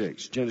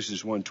 26,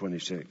 Genesis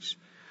 1:26.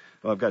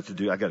 Well, I got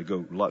to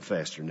go a lot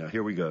faster now.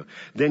 Here we go.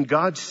 Then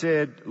God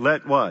said,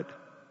 let what?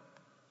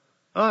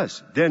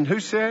 Us. Then who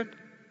said?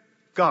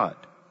 God.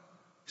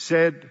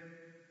 Said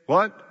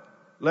what?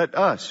 Let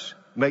us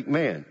make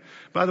man.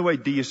 By the way,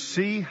 do you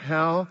see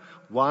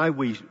why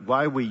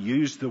we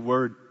use the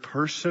word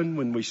person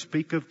when we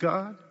speak of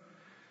God?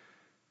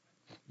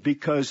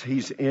 Because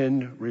he's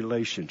in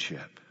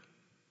relationship.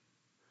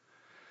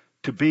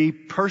 To be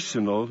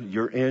personal,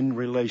 you're in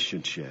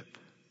relationship.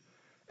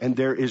 And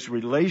there is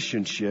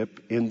relationship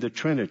in the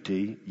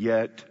Trinity,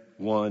 yet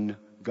one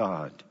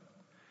God.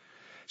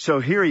 So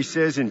here he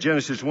says in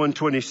Genesis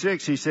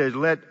 1:26, he says,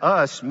 let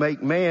us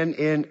make man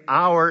in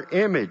our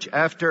image,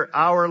 after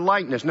our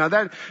likeness. Now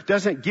that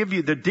doesn't give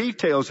you the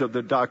details of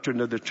the doctrine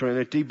of the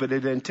Trinity, but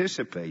it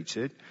anticipates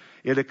it.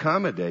 It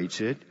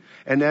accommodates it.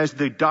 And as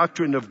the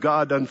doctrine of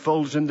God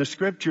unfolds in the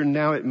Scripture,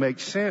 now it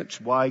makes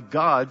sense why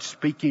God,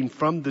 speaking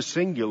from the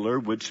singular,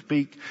 would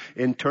speak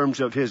in terms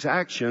of his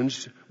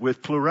actions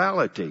with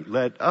plurality.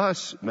 Let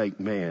us make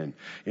man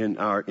in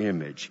our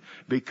image.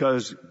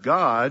 Because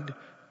God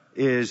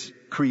is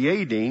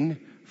creating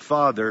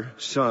Father,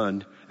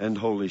 Son, and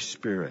Holy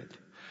Spirit.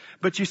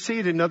 But you see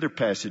it in other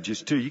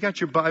passages too. You got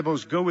your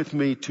Bibles? Go with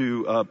me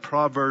to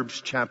Proverbs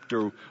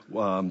chapter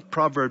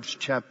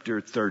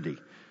 30.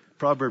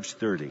 Proverbs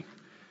 30.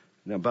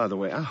 Now, by the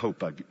way, I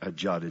hope I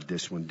jotted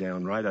this one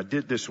down right. I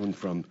did this one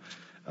from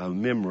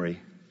memory,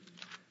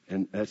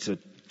 and that's a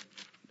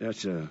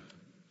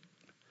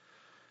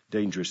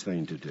dangerous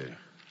thing to do.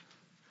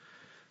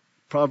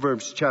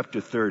 Proverbs chapter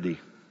 30.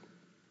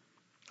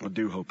 I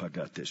do hope I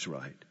got this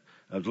right.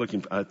 I was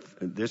looking.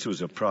 This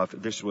was a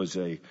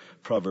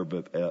proverb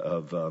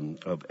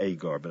of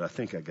Agar, but I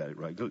think I got it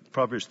right.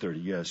 Proverbs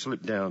 30. Yeah,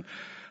 slip down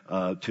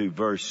to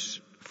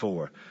verse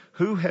 4.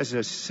 Who has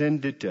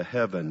ascended to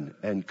heaven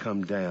and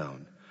come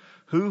down?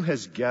 Who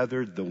has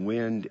gathered the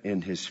wind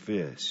in his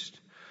fist?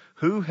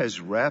 Who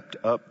has wrapped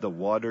up the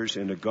waters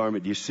in a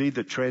garment? You see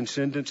the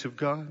transcendence of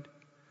God?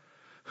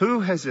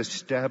 Who has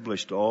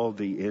established all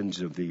the ends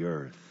of the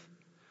earth?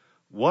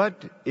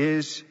 What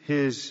is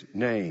his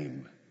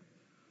name?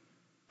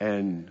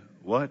 And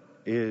what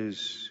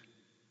is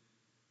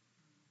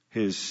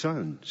his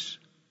son's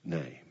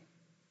name?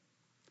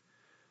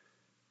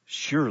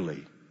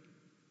 Surely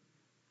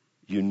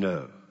you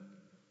know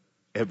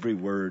every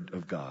word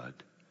of God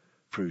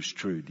proves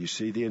true. Do you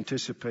see the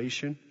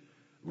anticipation?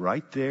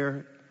 Right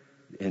there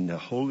in the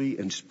holy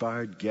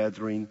inspired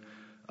gathering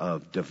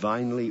of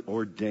divinely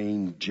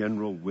ordained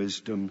general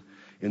wisdom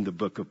in the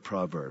book of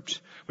Proverbs.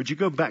 Would you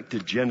go back to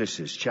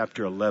Genesis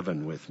chapter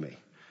 11 with me?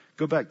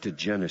 Go back to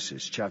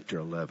Genesis chapter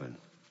 11.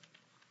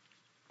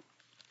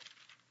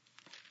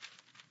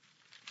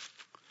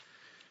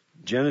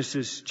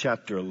 Genesis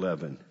chapter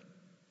 11.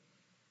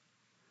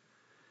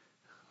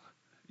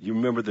 You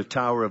remember the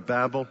Tower of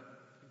Babel?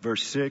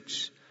 Verse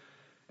 6.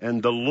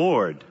 And the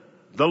Lord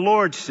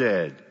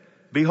said,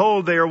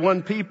 behold, they are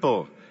one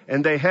people,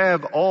 and they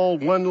have all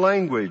one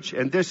language,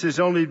 and this is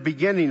only the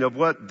beginning of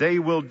what they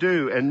will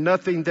do, and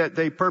nothing that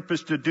they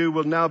purpose to do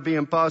will now be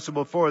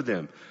impossible for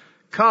them.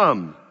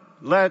 Come,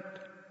 let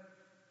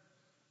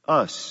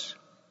us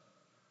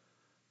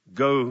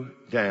go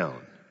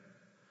down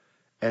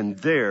and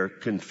there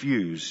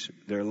confuse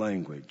their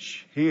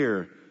language.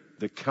 Here,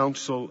 the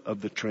counsel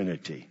of the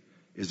Trinity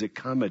is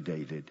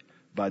accommodated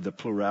by the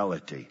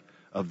plurality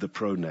of the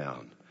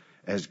pronoun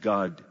as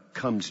God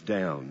comes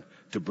down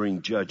to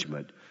bring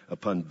judgment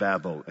upon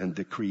Babel and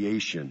the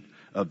creation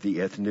of the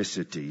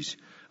ethnicities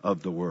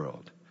of the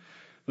world.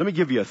 Let me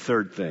give you a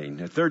third thing.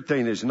 A third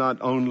thing is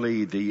not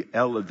only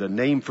the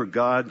name for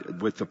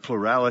God with the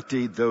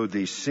plurality, though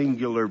the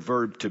singular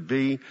verb to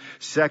be.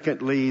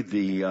 Secondly,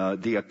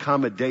 the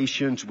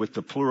accommodations with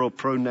the plural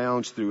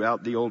pronouns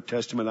throughout the Old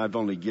Testament. I've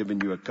only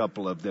given you a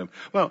couple of them.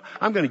 Well,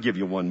 I'm going to give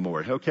you one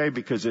more, okay?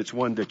 Because it's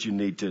one that you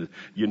need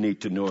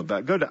to know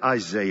about. Go to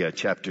Isaiah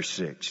chapter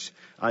 6.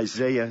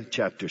 Isaiah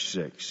chapter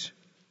 6.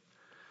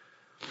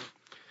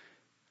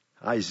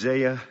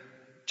 Isaiah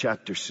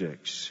chapter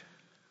 6.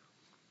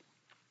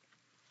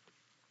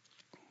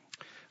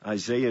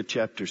 Isaiah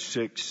chapter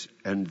 6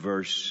 and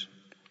verse,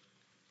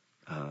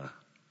 and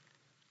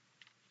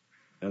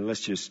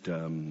let's just,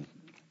 I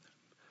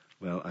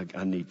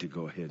need to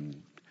go ahead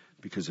and,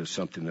 because of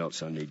something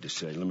else I need to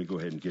say. Let me go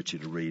ahead and get you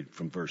to read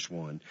from verse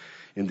 1.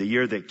 In the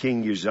year that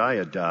King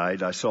Uzziah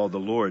died, I saw the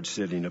Lord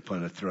sitting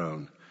upon a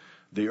throne.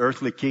 The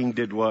earthly king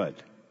did what?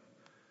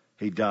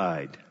 He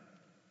died.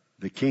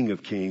 The King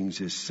of Kings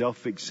is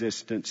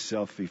self-existent,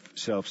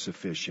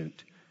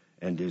 self-sufficient,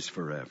 and is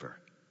forever.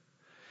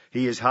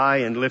 He is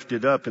high and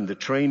lifted up, and the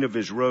train of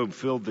his robe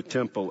filled the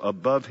temple.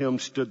 Above him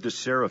stood the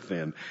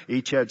seraphim.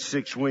 Each had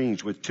 6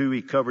 wings. With 2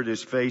 he covered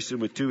his face, and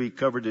with 2 he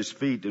covered his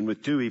feet, and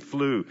with 2 he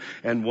flew.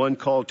 And one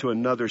called to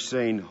another,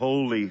 saying,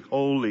 Holy,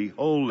 holy,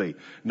 holy.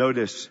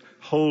 Notice,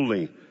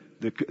 holy,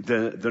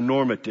 the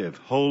normative.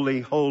 Holy,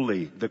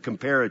 holy, the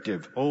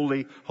comparative.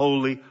 Holy,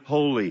 holy,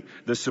 holy,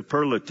 the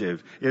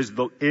superlative, is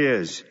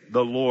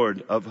the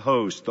Lord of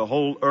hosts. The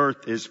whole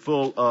earth is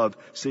full of,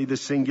 see the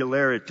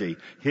singularity,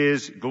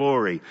 His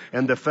glory.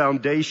 And the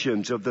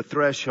foundations of the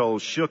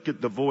threshold shook at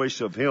the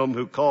voice of Him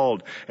who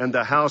called, and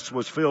the house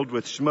was filled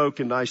with smoke.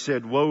 And I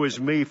said, Woe is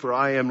me, for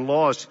I am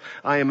lost.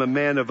 I am a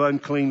man of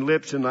unclean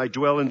lips, and I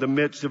dwell in the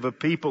midst of a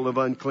people of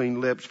unclean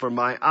lips, for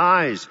my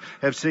eyes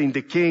have seen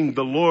the King,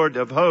 the Lord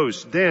of hosts.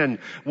 Then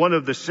one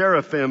of the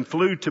seraphim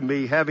flew to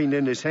me, having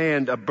in his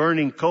hand a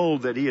burning coal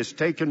that he has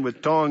taken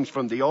with tongs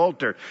from the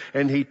altar,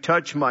 and he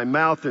touched my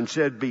mouth and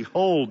said,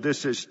 Behold,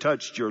 this has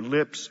touched your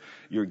lips.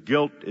 Your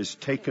guilt is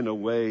taken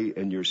away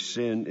and your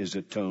sin is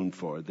atoned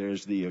for.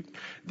 There's the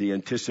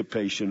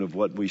anticipation of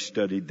what we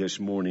studied this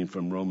morning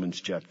from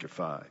Romans chapter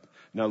 5.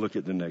 Now look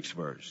at the next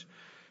verse.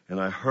 And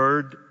I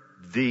heard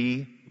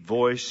the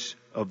voice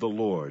of the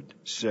Lord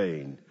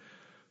saying,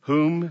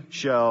 Whom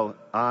shall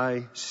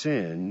I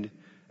send,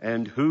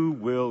 and who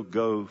will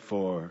go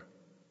for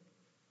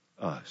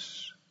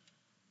us?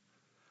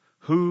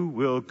 Who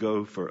will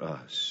go for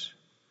us?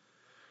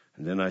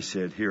 And then I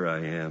said, Here I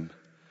am,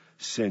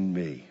 send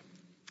me.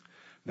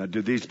 Now,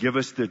 do these give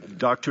us the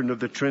doctrine of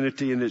the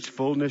Trinity in its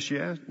fullness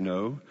yet?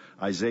 No.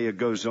 Isaiah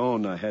goes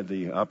on. I had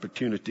the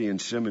opportunity in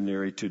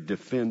seminary to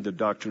defend the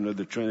doctrine of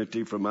the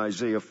Trinity from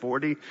Isaiah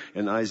 40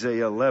 and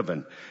Isaiah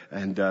 11.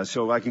 And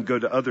so I can go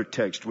to other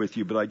texts with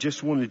you, but I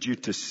just wanted you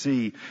to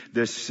see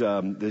this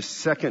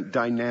second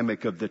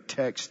dynamic of the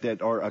text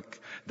that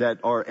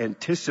are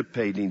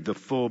anticipating the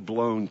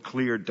full-blown,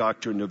 clear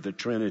doctrine of the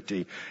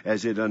Trinity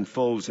as it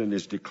unfolds and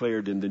is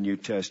declared in the New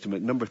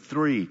Testament. Number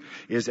 3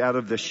 is out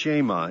of the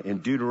Shema in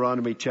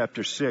Deuteronomy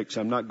chapter 6.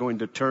 I'm not going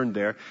to turn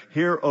there.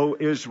 Hear, O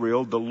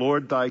Israel, the Lord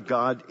thy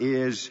God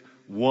is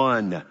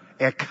one.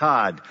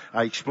 Echad.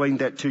 I explained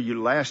that to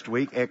you last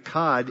week.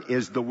 Echad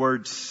is the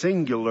word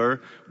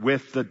singular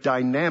with the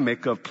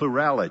dynamic of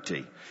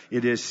plurality.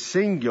 It is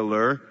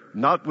singular,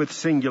 not with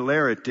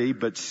singularity,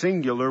 but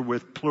singular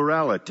with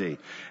plurality.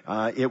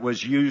 It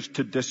was used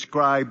to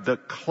describe the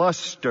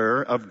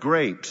cluster of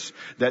grapes,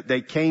 that they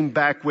came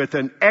back with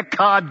an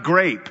echad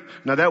grape.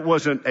 Now that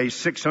wasn't a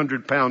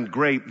 600-pound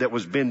grape that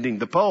was bending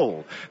the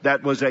pole.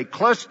 That was a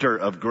cluster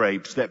of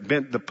grapes that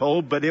bent the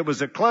pole, but it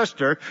was a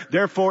cluster.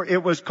 Therefore,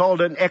 it was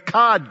called an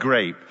echad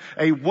grape,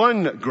 a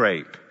one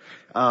grape.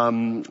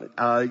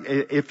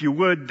 If you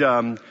would,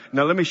 now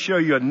let me show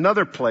you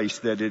another place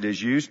that it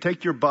is used.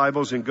 Take your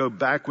Bibles and go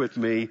back with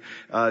me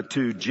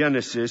to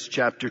Genesis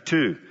chapter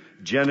 2.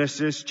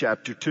 Genesis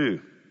chapter 2.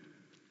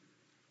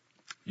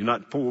 You're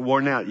not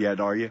worn out yet,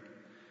 are you?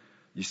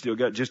 You still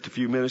got just a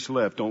few minutes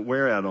left. Don't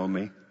wear out on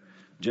me.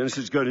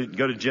 Go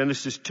to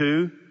Genesis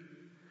 2.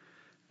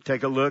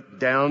 Take a look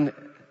down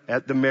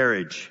at the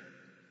marriage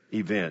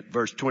event.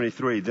 Verse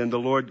 23. Then the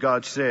Lord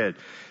God said,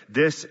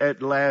 This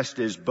at last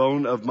is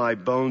bone of my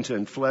bones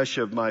and flesh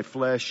of my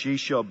flesh. She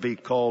shall be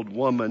called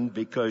woman,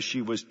 because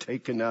she was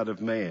taken out of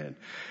man.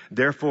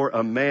 Therefore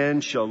a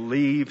man shall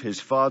leave his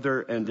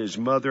father and his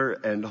mother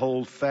and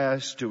hold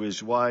fast to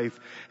his wife,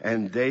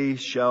 and they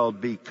shall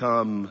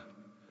become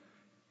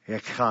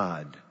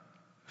echad,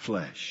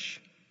 flesh.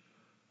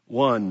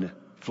 One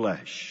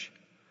flesh.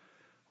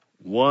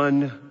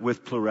 One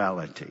with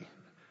plurality.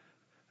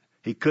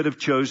 He could have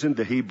chosen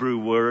the Hebrew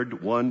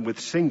word one with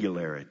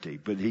singularity,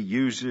 but he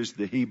uses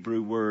the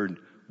Hebrew word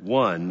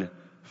one,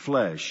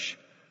 flesh,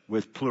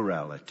 with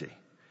plurality.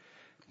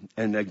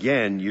 And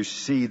again, you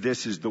see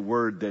this is the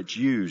word that's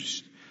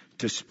used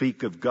to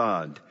speak of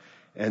God,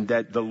 and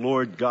that the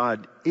Lord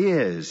God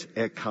is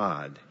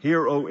echad.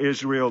 Hear, O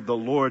Israel, the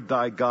Lord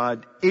thy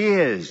God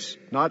is,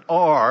 not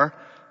are,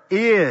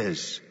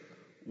 is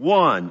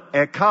one,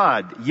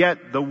 echad.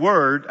 Yet the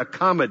word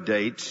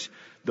accommodates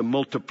the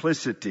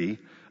multiplicity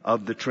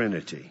of the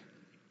Trinity.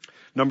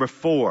 Number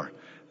 4,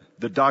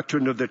 the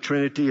doctrine of the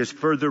Trinity is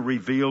further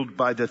revealed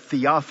by the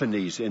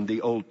theophanies in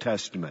the Old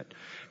Testament.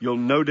 You'll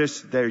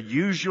notice they're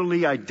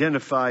usually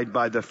identified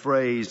by the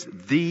phrase,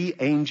 the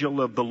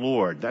angel of the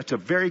Lord. That's a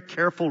very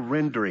careful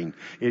rendering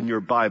in your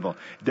Bible.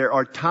 There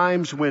are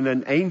times when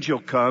an angel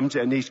comes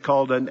and he's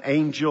called an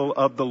angel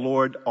of the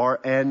Lord or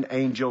an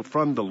angel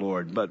from the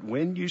Lord. But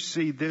when you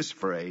see this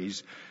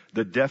phrase,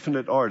 the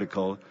definite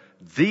article,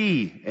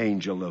 the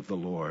angel of the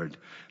Lord,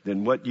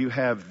 then what you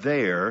have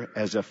there,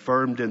 as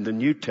affirmed in the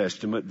New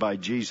Testament by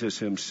Jesus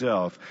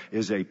himself,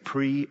 is a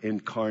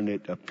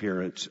pre-incarnate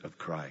appearance of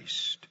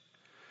Christ.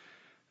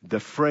 The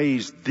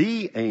phrase,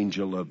 the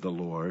angel of the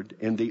Lord,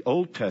 in the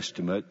Old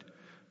Testament,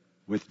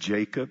 with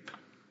Jacob,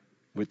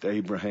 with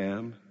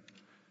Abraham,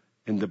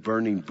 in the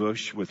burning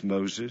bush with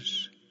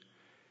Moses,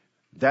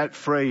 that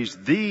phrase,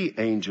 the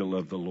angel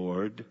of the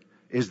Lord,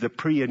 is the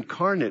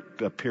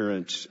pre-incarnate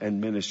appearance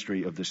and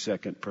ministry of the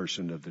second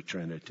person of the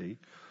Trinity.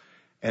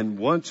 And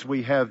once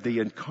we have the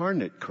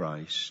incarnate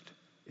Christ,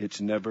 it's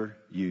never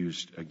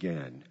used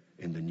again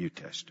in the New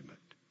Testament.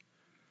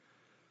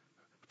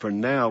 For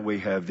now we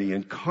have the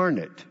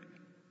incarnate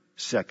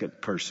second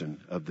person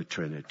of the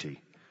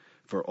Trinity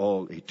for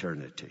all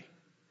eternity.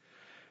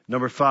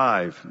 Number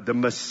 5, the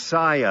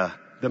Messiah,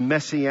 the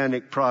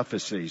Messianic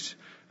prophecies.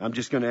 I'm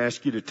just going to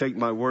ask you to take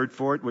my word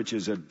for it, which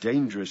is a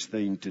dangerous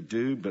thing to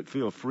do, but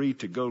feel free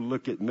to go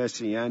look at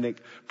Messianic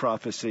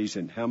prophecies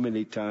and how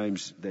many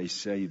times they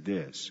say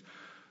this.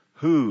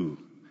 Who,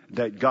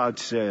 that God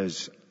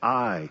says,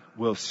 I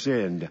will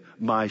send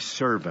my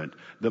servant,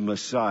 the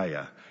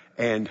Messiah.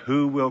 And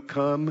who will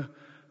come?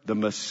 The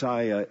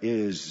Messiah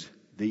is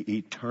the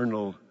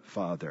eternal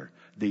Father,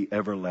 the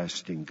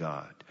everlasting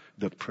God,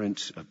 the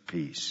Prince of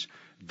Peace.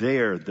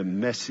 There, the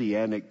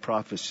messianic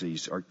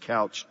prophecies are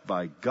couched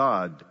by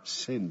God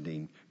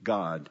sending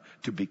God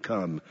to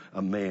become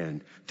a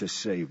man to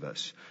save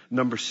us.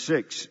 Number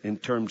 6, in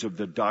terms of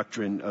the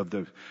doctrine of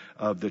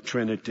the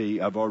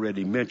Trinity, I've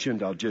already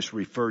mentioned. I'll just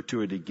refer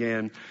to it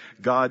again.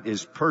 God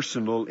is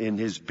personal in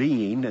his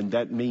being, and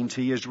that means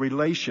he is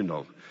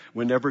relational.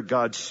 Whenever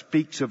God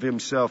speaks of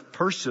himself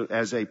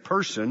as a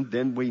person,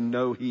 then we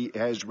know he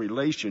has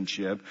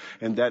relationship.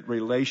 And that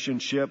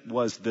relationship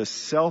was the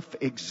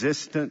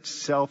self-existent,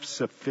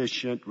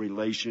 self-sufficient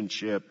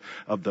relationship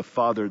of the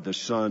Father, the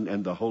Son,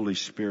 and the Holy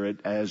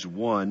Spirit as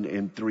one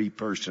in 3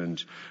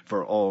 persons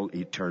for all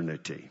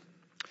eternity.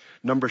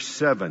 Number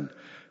 7,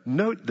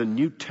 note the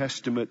New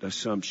Testament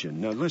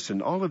assumption. Now listen,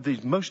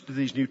 most of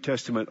these New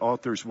Testament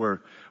authors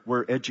were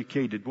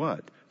educated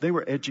what? They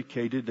were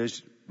educated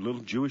as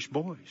little Jewish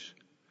boys.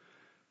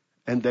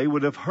 And they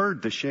would have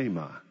heard the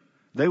Shema.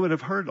 They would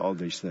have heard all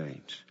these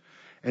things.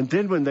 And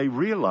then when they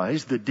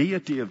realized the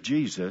deity of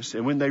Jesus,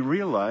 and when they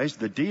realized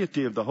the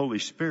deity of the Holy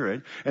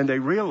Spirit, and they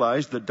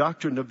realized the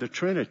doctrine of the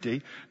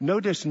Trinity,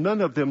 notice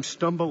none of them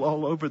stumble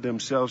all over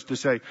themselves to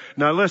say,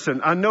 now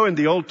listen, I know in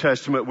the Old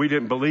Testament we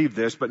didn't believe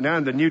this, but now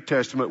in the New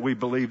Testament we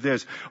believe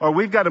this. Or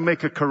we've got to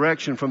make a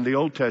correction from the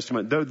Old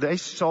Testament. Though they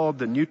saw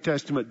the New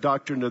Testament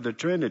doctrine of the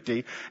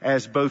Trinity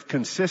as both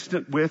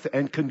consistent with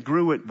and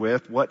congruent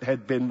with what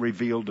had been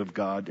revealed of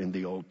God in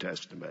the Old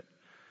Testament.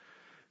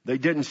 They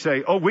didn't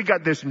say, oh, we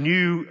got this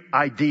new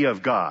idea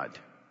of God.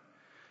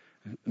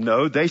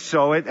 No, they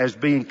saw it as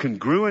being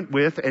congruent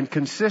with and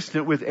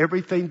consistent with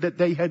everything that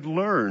they had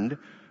learned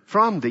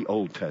from the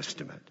Old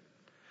Testament.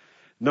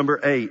 Number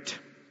 8,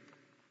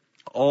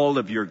 all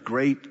of your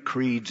great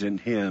creeds and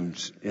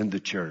hymns in the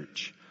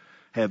church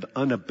have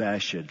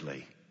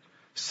unabashedly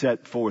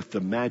set forth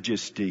the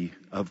majesty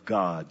of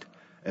God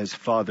as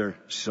Father,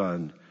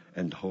 Son,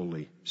 and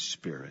Holy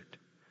Spirit.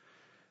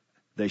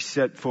 They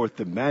set forth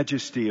the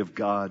majesty of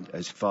God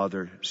as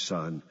Father,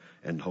 Son,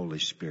 and Holy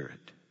Spirit.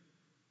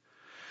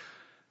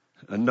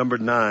 Number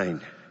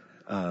 9,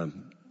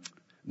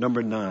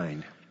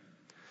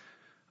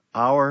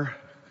 our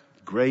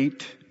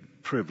great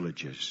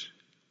privileges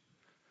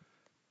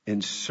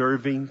in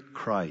serving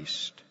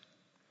Christ.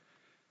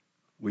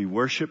 We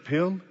worship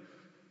him,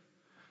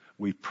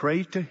 we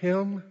pray to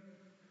him,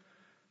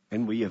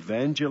 and we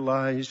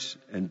evangelize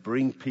and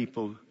bring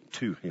people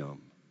to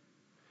him.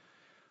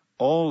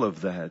 All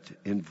of that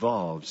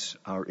involves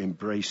our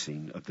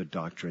embracing of the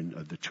doctrine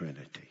of the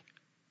Trinity.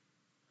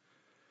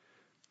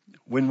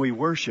 When we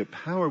worship,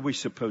 how are we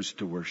supposed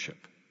to worship?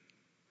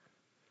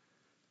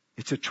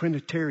 It's a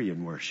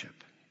Trinitarian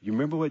worship. You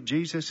remember what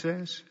Jesus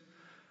says?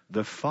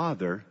 The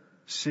Father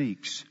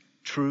seeks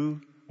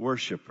true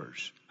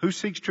worshipers. Who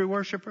seeks true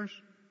worshipers?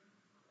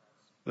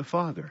 The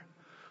Father,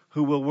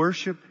 who will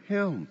worship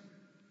him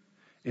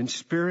in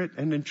spirit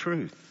and in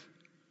truth.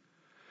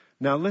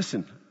 Now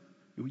listen,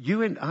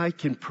 you and I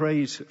can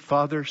praise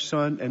Father,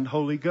 Son, and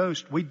Holy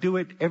Ghost. We do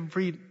it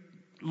every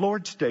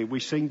Lord's Day. We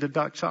sing the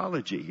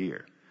doxology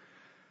here.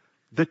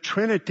 The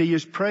Trinity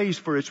is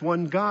praised for its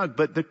one God,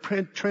 but the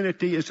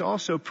Trinity is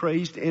also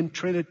praised in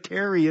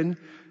Trinitarian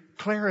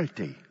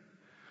clarity.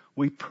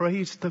 We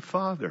praise the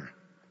Father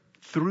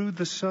through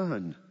the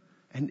Son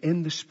and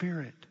in the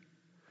Spirit.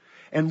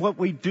 And what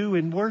we do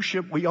in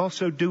worship, we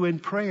also do in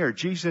prayer.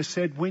 Jesus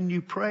said, when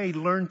you pray,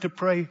 learn to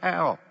pray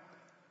how?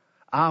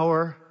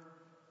 Our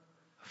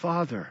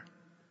Father,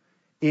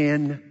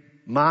 in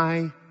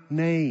my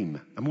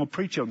name. I'm going to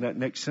preach on that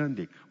next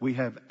Sunday. We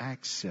have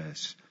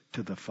access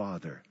to the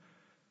Father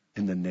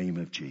in the name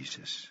of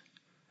Jesus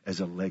as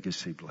a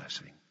legacy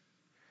blessing.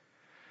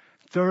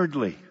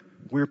 Thirdly,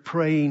 we're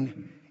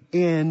praying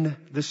in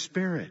the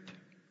Spirit.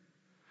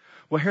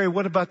 Well, Harry,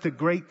 what about the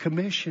Great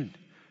Commission?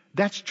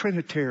 That's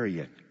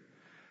Trinitarian.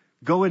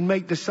 Go and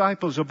make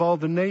disciples of all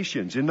the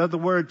nations. In other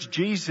words,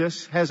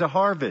 Jesus has a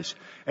harvest.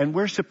 And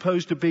we're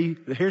supposed to be,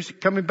 here's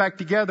coming back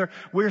together,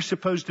 we're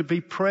supposed to be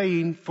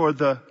praying for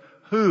the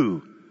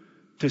who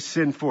to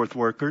send forth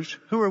workers.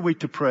 Who are we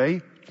to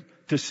pray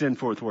to send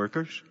forth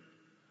workers?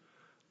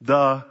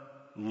 The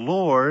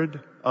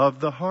Lord of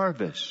the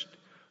harvest.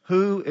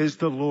 Who is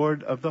the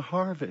Lord of the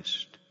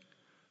harvest?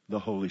 The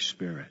Holy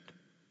Spirit.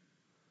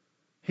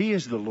 He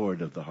is the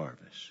Lord of the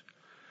harvest.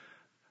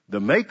 The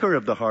maker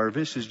of the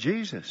harvest is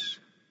Jesus.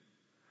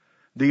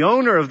 The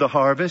owner of the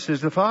harvest is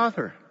the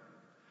Father.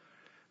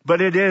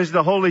 But it is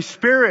the Holy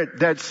Spirit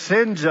that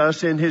sends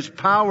us in His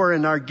power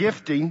and our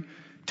gifting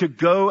to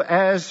go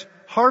as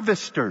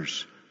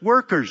harvesters,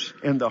 workers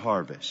in the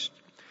harvest.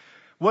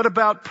 What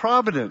about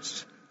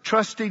providence?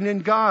 Trusting in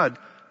God.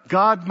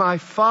 God, my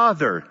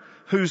Father,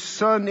 whose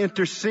Son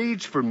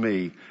intercedes for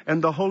me,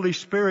 and the Holy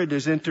Spirit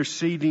is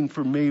interceding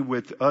for me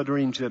with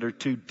utterings that are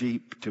too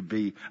deep to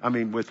be,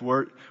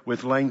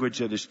 with language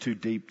that is too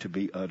deep to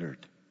be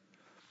uttered.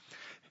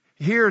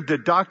 Here, the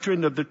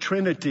doctrine of the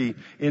Trinity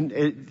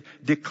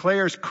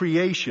declares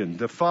creation.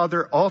 The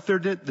Father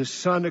authored it, the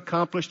Son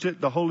accomplished it,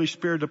 the Holy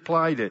Spirit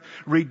applied it.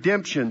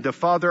 Redemption, the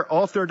Father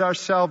authored our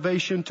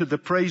salvation to the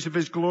praise of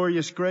His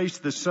glorious grace,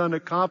 the Son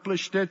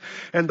accomplished it,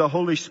 and the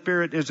Holy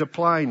Spirit is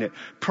applying it.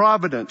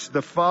 Providence,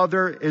 the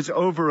Father is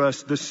over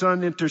us, the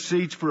Son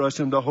intercedes for us,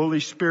 and the Holy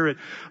Spirit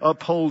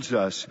upholds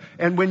us.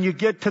 And when you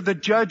get to the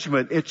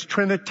judgment, it's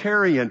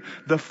Trinitarian.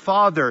 The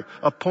Father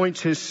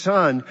appoints His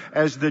Son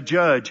as the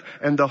judge,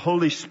 and the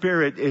Holy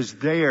Spirit is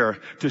there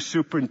to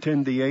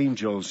superintend the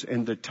angels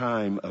in the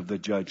time of the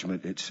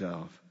judgment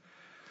itself.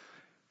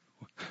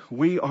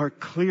 We are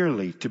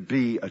clearly to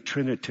be a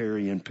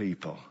Trinitarian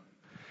people.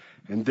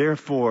 And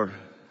therefore,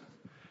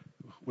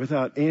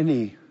 without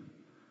any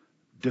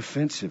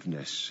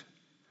defensiveness,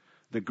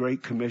 the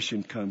Great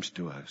Commission comes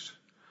to us.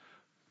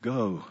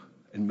 Go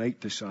and make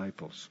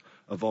disciples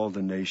of all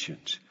the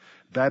nations,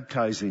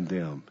 baptizing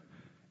them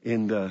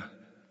in the,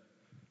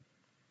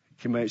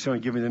 can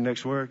someone give me the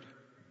next word?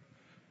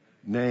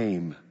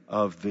 Name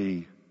of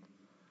the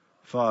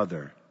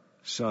Father,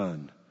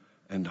 Son,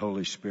 and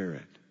Holy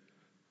Spirit.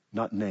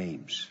 Not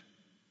names.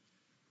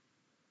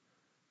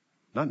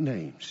 Not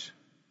names.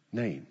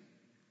 Name.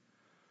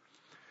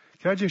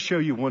 Can I just show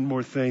you one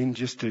more thing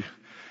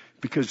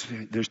because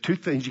there's two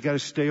things you got to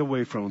stay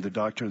away from with the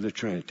doctrine of the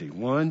Trinity.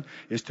 One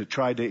is to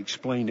try to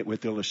explain it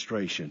with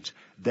illustrations.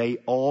 They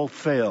all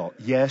fail.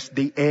 Yes,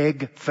 the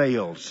egg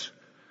fails.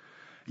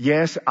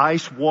 Yes,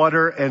 ice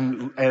water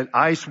and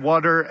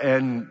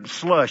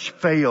slush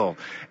fail.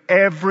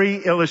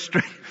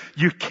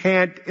 You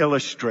can't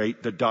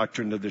illustrate the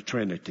doctrine of the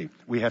Trinity.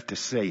 We have to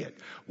say it.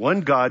 One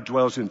God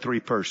dwells in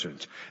three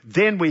persons.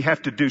 Then we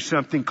have to do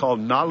something called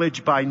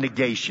knowledge by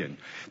negation.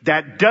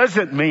 That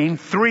doesn't mean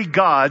three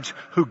gods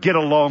who get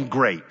along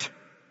great.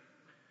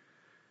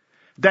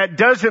 That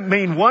doesn't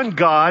mean one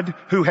God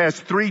who has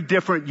three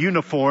different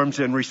uniforms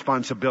and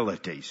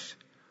responsibilities.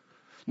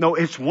 No,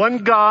 it's one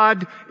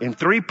God in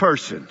three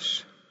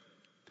persons.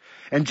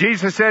 And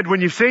Jesus said,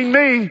 when you've seen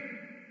me,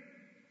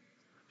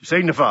 you've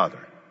seen the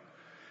Father.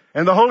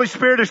 And the Holy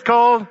Spirit is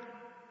called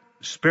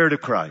the Spirit of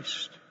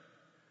Christ.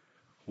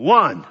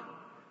 One.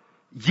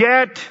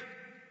 Yet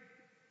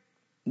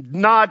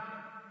not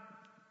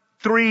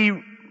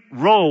three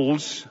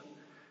roles,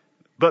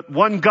 but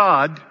one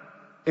God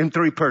in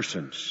three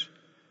persons.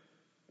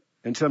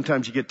 And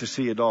sometimes you get to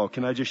see it all.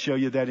 Can I just show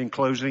you that in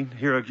closing?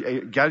 Here,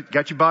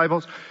 got your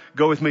Bibles?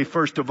 Go with me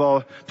first of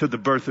all to the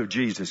birth of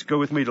Jesus. Go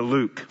with me to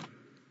Luke.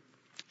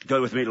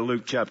 Go with me to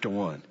Luke chapter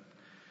 1.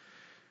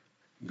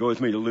 Go with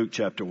me to Luke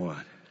chapter 1.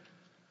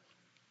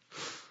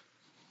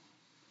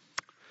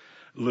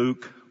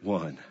 Luke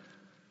 1.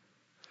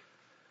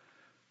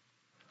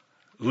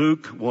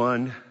 Luke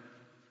 1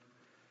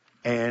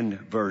 and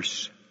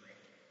verse,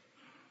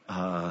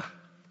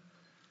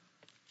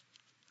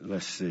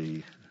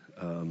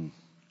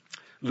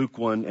 Luke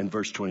 1 and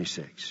verse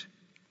 26.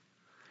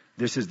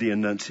 This is the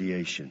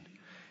Annunciation.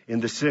 In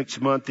the 6th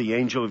month, the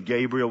angel of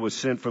Gabriel was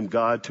sent from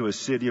God to a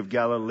city of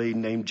Galilee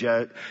named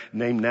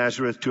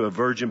Nazareth, to a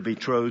virgin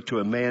betrothed to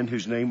a man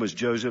whose name was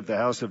Joseph, the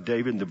house of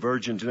David, and the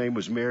virgin's name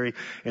was Mary.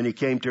 And he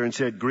came to her and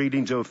said,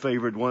 "Greetings, O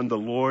favored one, the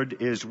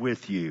Lord is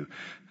with you."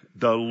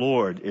 The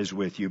Lord is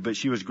with you. But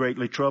she was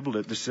greatly troubled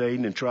at the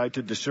saying and tried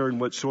to discern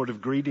what sort of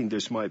greeting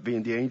this might be.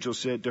 And the angel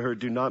said to her,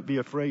 "Do not be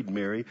afraid,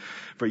 Mary,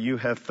 for you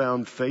have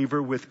found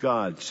favor with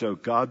God. So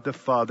God the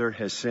Father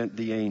has sent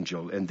the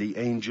angel, and the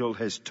angel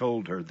has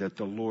told her that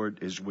the Lord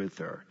is with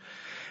her.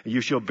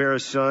 You shall bear a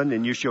son,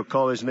 and you shall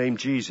call his name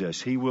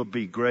Jesus. He will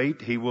be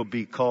great. He will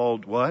be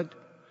called what?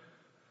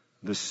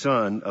 The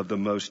Son of the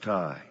Most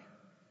High.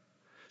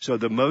 So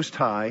the Most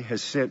High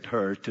has sent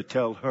her to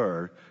tell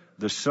her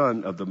the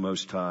Son of the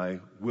Most High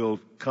will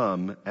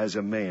come as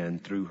a man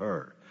through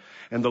her.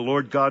 And the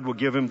Lord God will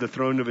give him the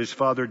throne of his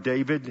father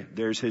David.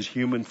 There's his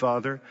human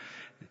father.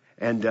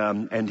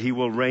 And he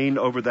will reign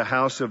over the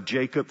house of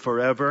Jacob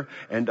forever,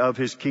 and of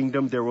his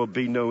kingdom there will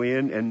be no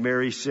end. And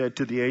Mary said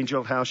to the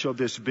angel, how shall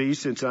this be,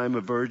 since I am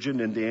a virgin?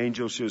 And the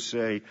angel shall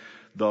say,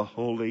 the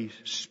Holy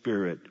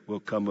Spirit will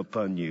come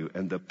upon you,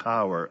 and the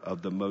power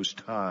of the Most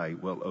High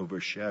will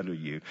overshadow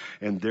you.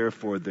 And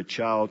therefore the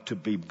child to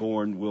be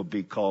born will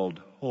be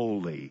called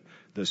Holy,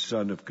 the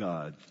Son of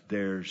God.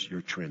 There's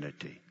your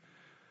Trinity.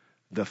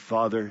 The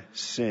Father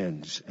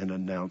sends and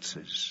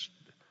announces.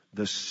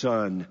 The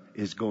Son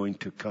is going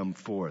to come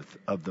forth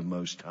of the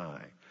Most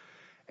High,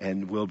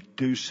 and will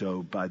do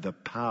so by the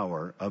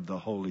power of the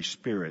Holy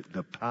Spirit,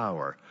 the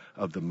power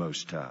of the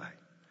Most High.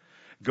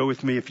 Go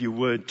with me, if you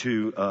would,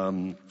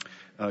 to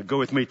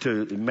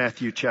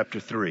Matthew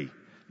chapter 3.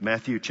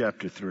 Matthew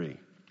chapter 3.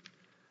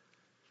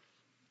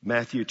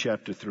 Matthew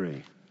chapter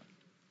 3.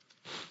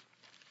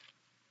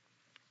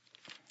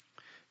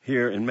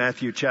 Here in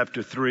Matthew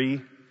chapter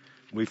 3,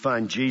 we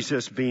find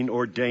Jesus being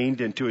ordained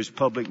into his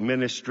public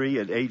ministry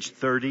at age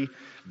 30,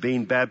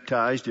 being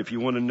baptized. If you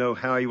want to know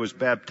how he was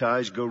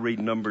baptized, go read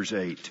Numbers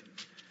 8.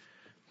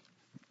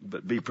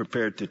 But be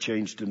prepared to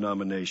change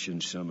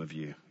denominations, some of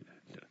you.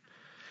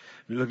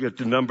 Look at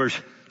the numbers.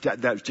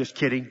 That's just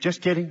kidding.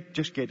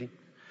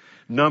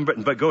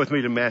 But go with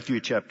me to Matthew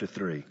chapter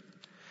 3.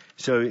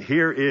 So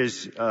here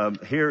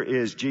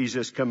is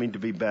Jesus coming to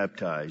be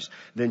baptized.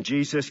 Then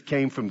Jesus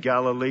came from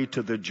Galilee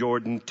to the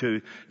Jordan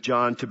to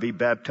John to be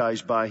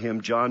baptized by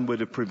him. John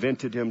would have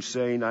prevented him,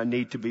 saying, I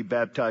need to be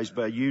baptized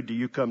by you. Do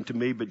you come to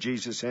me? But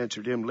Jesus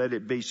answered him, let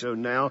it be so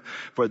now,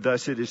 for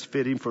thus it is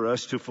fitting for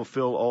us to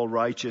fulfill all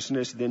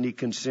righteousness. Then he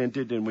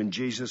consented, and when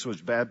Jesus was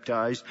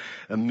baptized,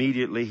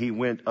 immediately he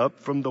went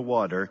up from the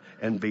water,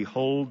 and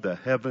behold, the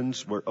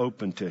heavens were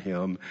opened to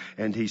him,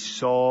 and he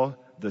saw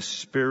the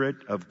Spirit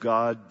of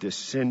God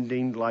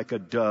descending like a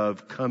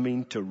dove,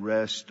 coming to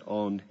rest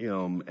on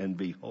him. And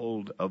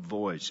behold, a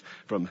voice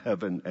from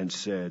heaven and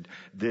said,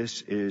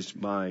 this is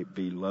my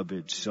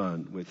beloved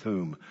Son, with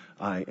whom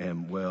I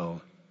am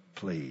well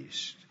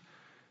pleased.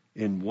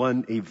 In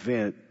one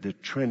event, the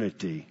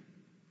Trinity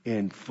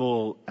in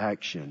full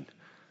action.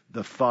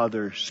 The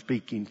Father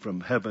speaking from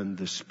heaven,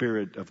 the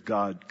Spirit of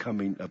God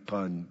coming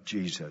upon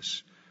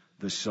Jesus,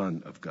 the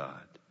Son of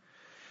God.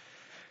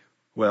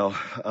 Well,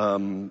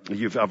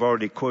 I've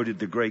already quoted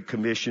the Great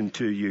Commission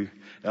to you.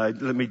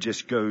 Let me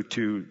just go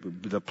to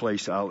the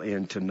place I'll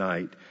end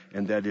tonight,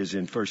 and that is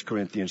in 1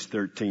 Corinthians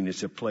 13.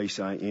 It's a place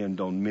I end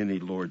on many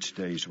Lord's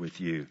days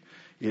with you.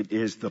 It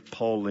is the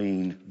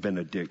Pauline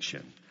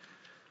benediction.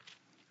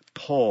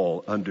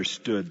 Paul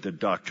understood the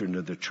doctrine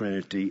of the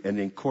Trinity and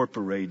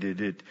incorporated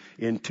it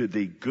into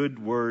the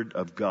good word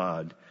of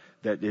God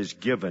that is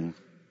given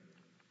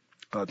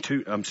 1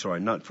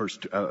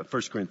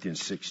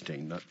 Corinthians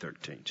 16, not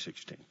 13,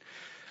 16.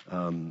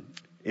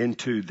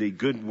 Into the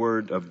good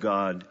word of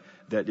God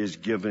that is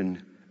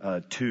given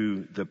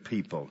to the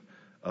people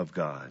of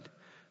God.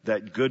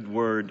 That good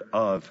word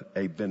of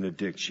a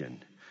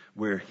benediction,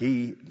 where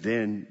he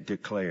then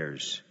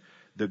declares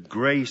the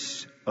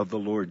grace of the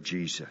Lord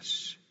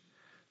Jesus,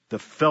 the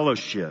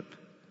fellowship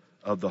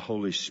of the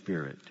Holy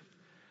Spirit,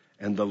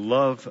 and the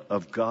love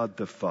of God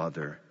the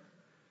Father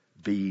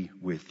be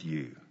with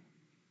you.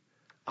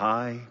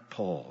 I,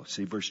 Paul,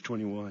 see verse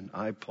 21,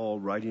 I, Paul,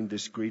 writing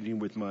this greeting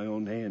with my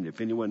own hand.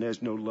 If anyone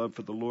has no love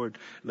for the Lord,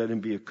 let him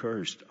be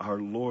accursed. Our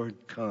Lord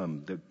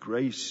come. The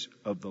grace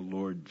of the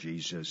Lord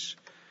Jesus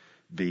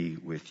be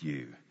with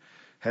you.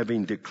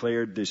 Having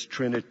declared this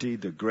Trinity,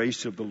 the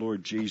grace of the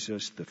Lord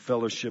Jesus, the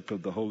fellowship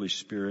of the Holy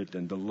Spirit,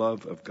 and the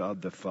love of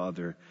God the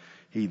Father,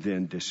 he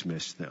then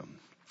dismissed them.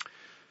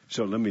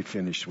 So let me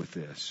finish with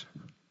this.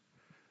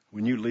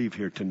 When you leave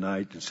here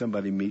tonight and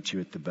somebody meets you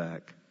at the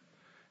back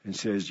and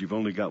says, you've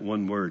only got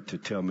one word to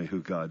tell me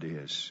who God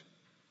is,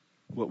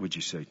 what would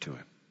you say to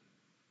him?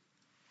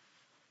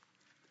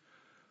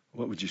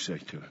 What would you say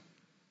to him?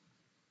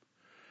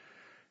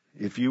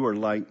 If you are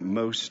like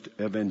most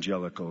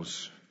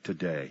evangelicals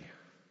today,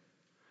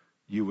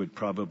 you would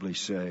probably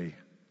say,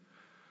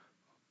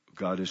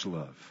 God is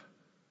love.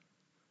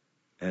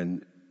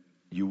 And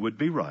you would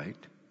be right.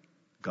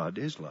 God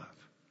is love.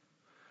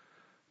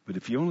 But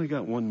if you only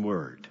got one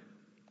word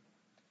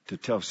to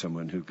tell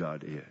someone who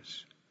God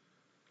is,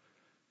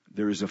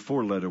 there is a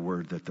 4-letter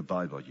word that the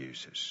Bible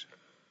uses.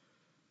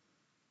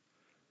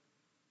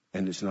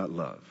 And it's not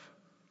love.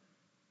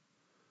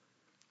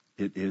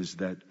 It is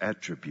that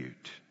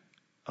attribute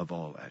of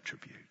all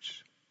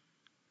attributes.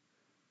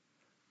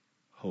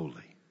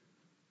 Holy.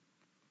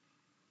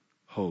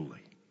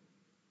 Holy.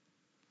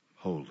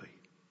 Holy.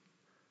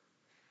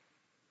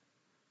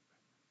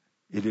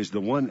 It is the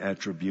one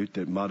attribute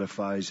that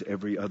modifies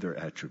every other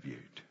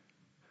attribute.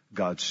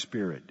 God's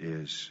Spirit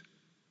is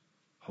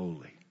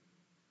holy.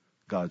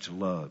 God's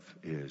love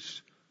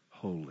is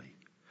holy.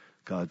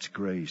 God's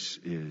grace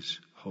is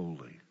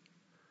holy.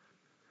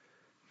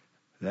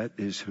 That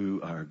is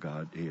who our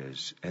God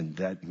is, and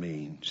that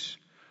means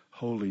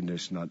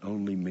holiness not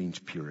only means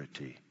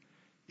purity,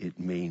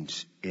 it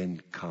means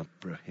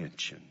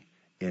incomprehension,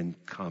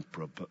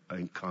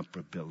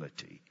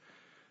 incomparability.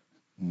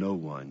 No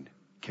one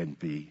can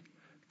be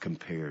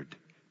compared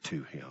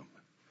to him.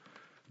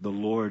 The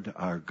Lord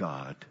our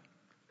God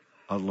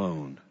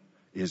alone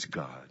is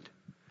God.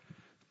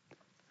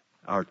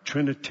 Our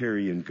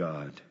Trinitarian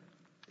God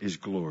is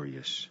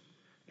glorious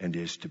and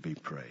is to be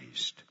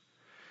praised.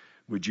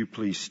 Would you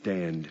please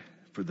stand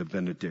for the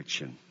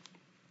benediction?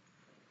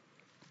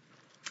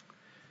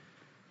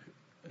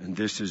 And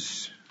this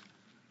is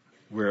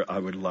where I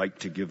would like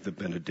to give the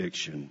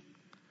benediction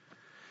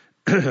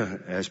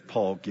as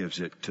Paul gives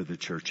it to the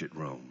church at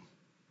Rome.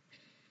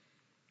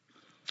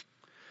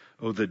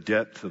 Oh, the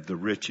depth of the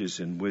riches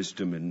and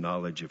wisdom and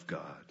knowledge of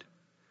God.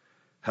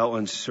 How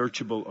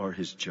unsearchable are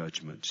his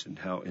judgments and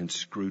how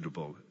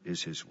inscrutable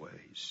is his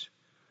ways.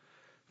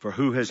 For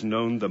who has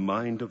known the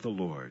mind of the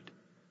Lord,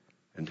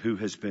 and who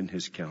has been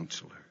his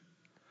counselor?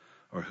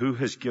 Or who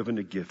has given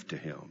a gift to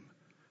him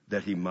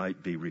that he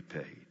might be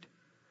repaid?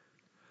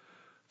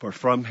 For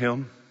from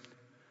him,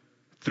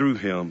 through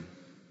him,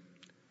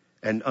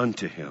 and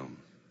unto him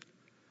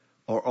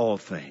are all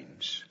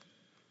things.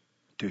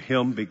 To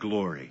him be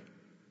glory,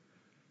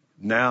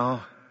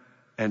 now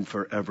and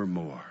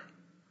forevermore.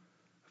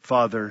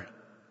 Father,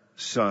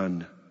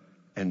 Son,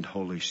 and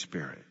Holy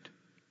Spirit,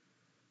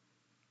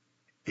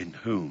 in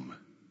whom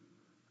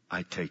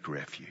I take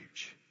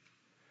refuge.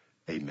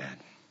 Amen.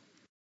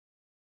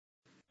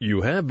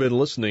 You have been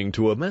listening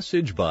to a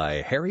message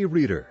by Harry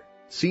Reeder,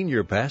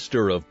 Senior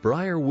Pastor of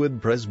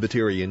Briarwood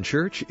Presbyterian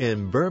Church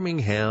in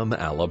Birmingham,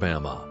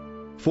 Alabama.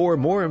 For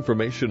more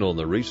information on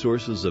the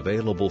resources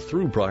available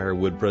through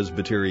Briarwood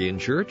Presbyterian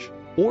Church,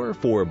 or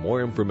for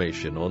more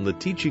information on the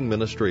teaching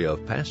ministry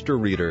of Pastor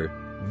Reeder,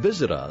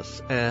 visit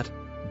us at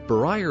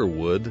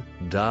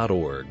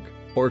briarwood.org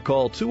or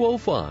call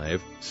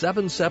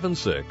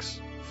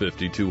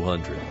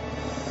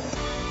 205-776-5200.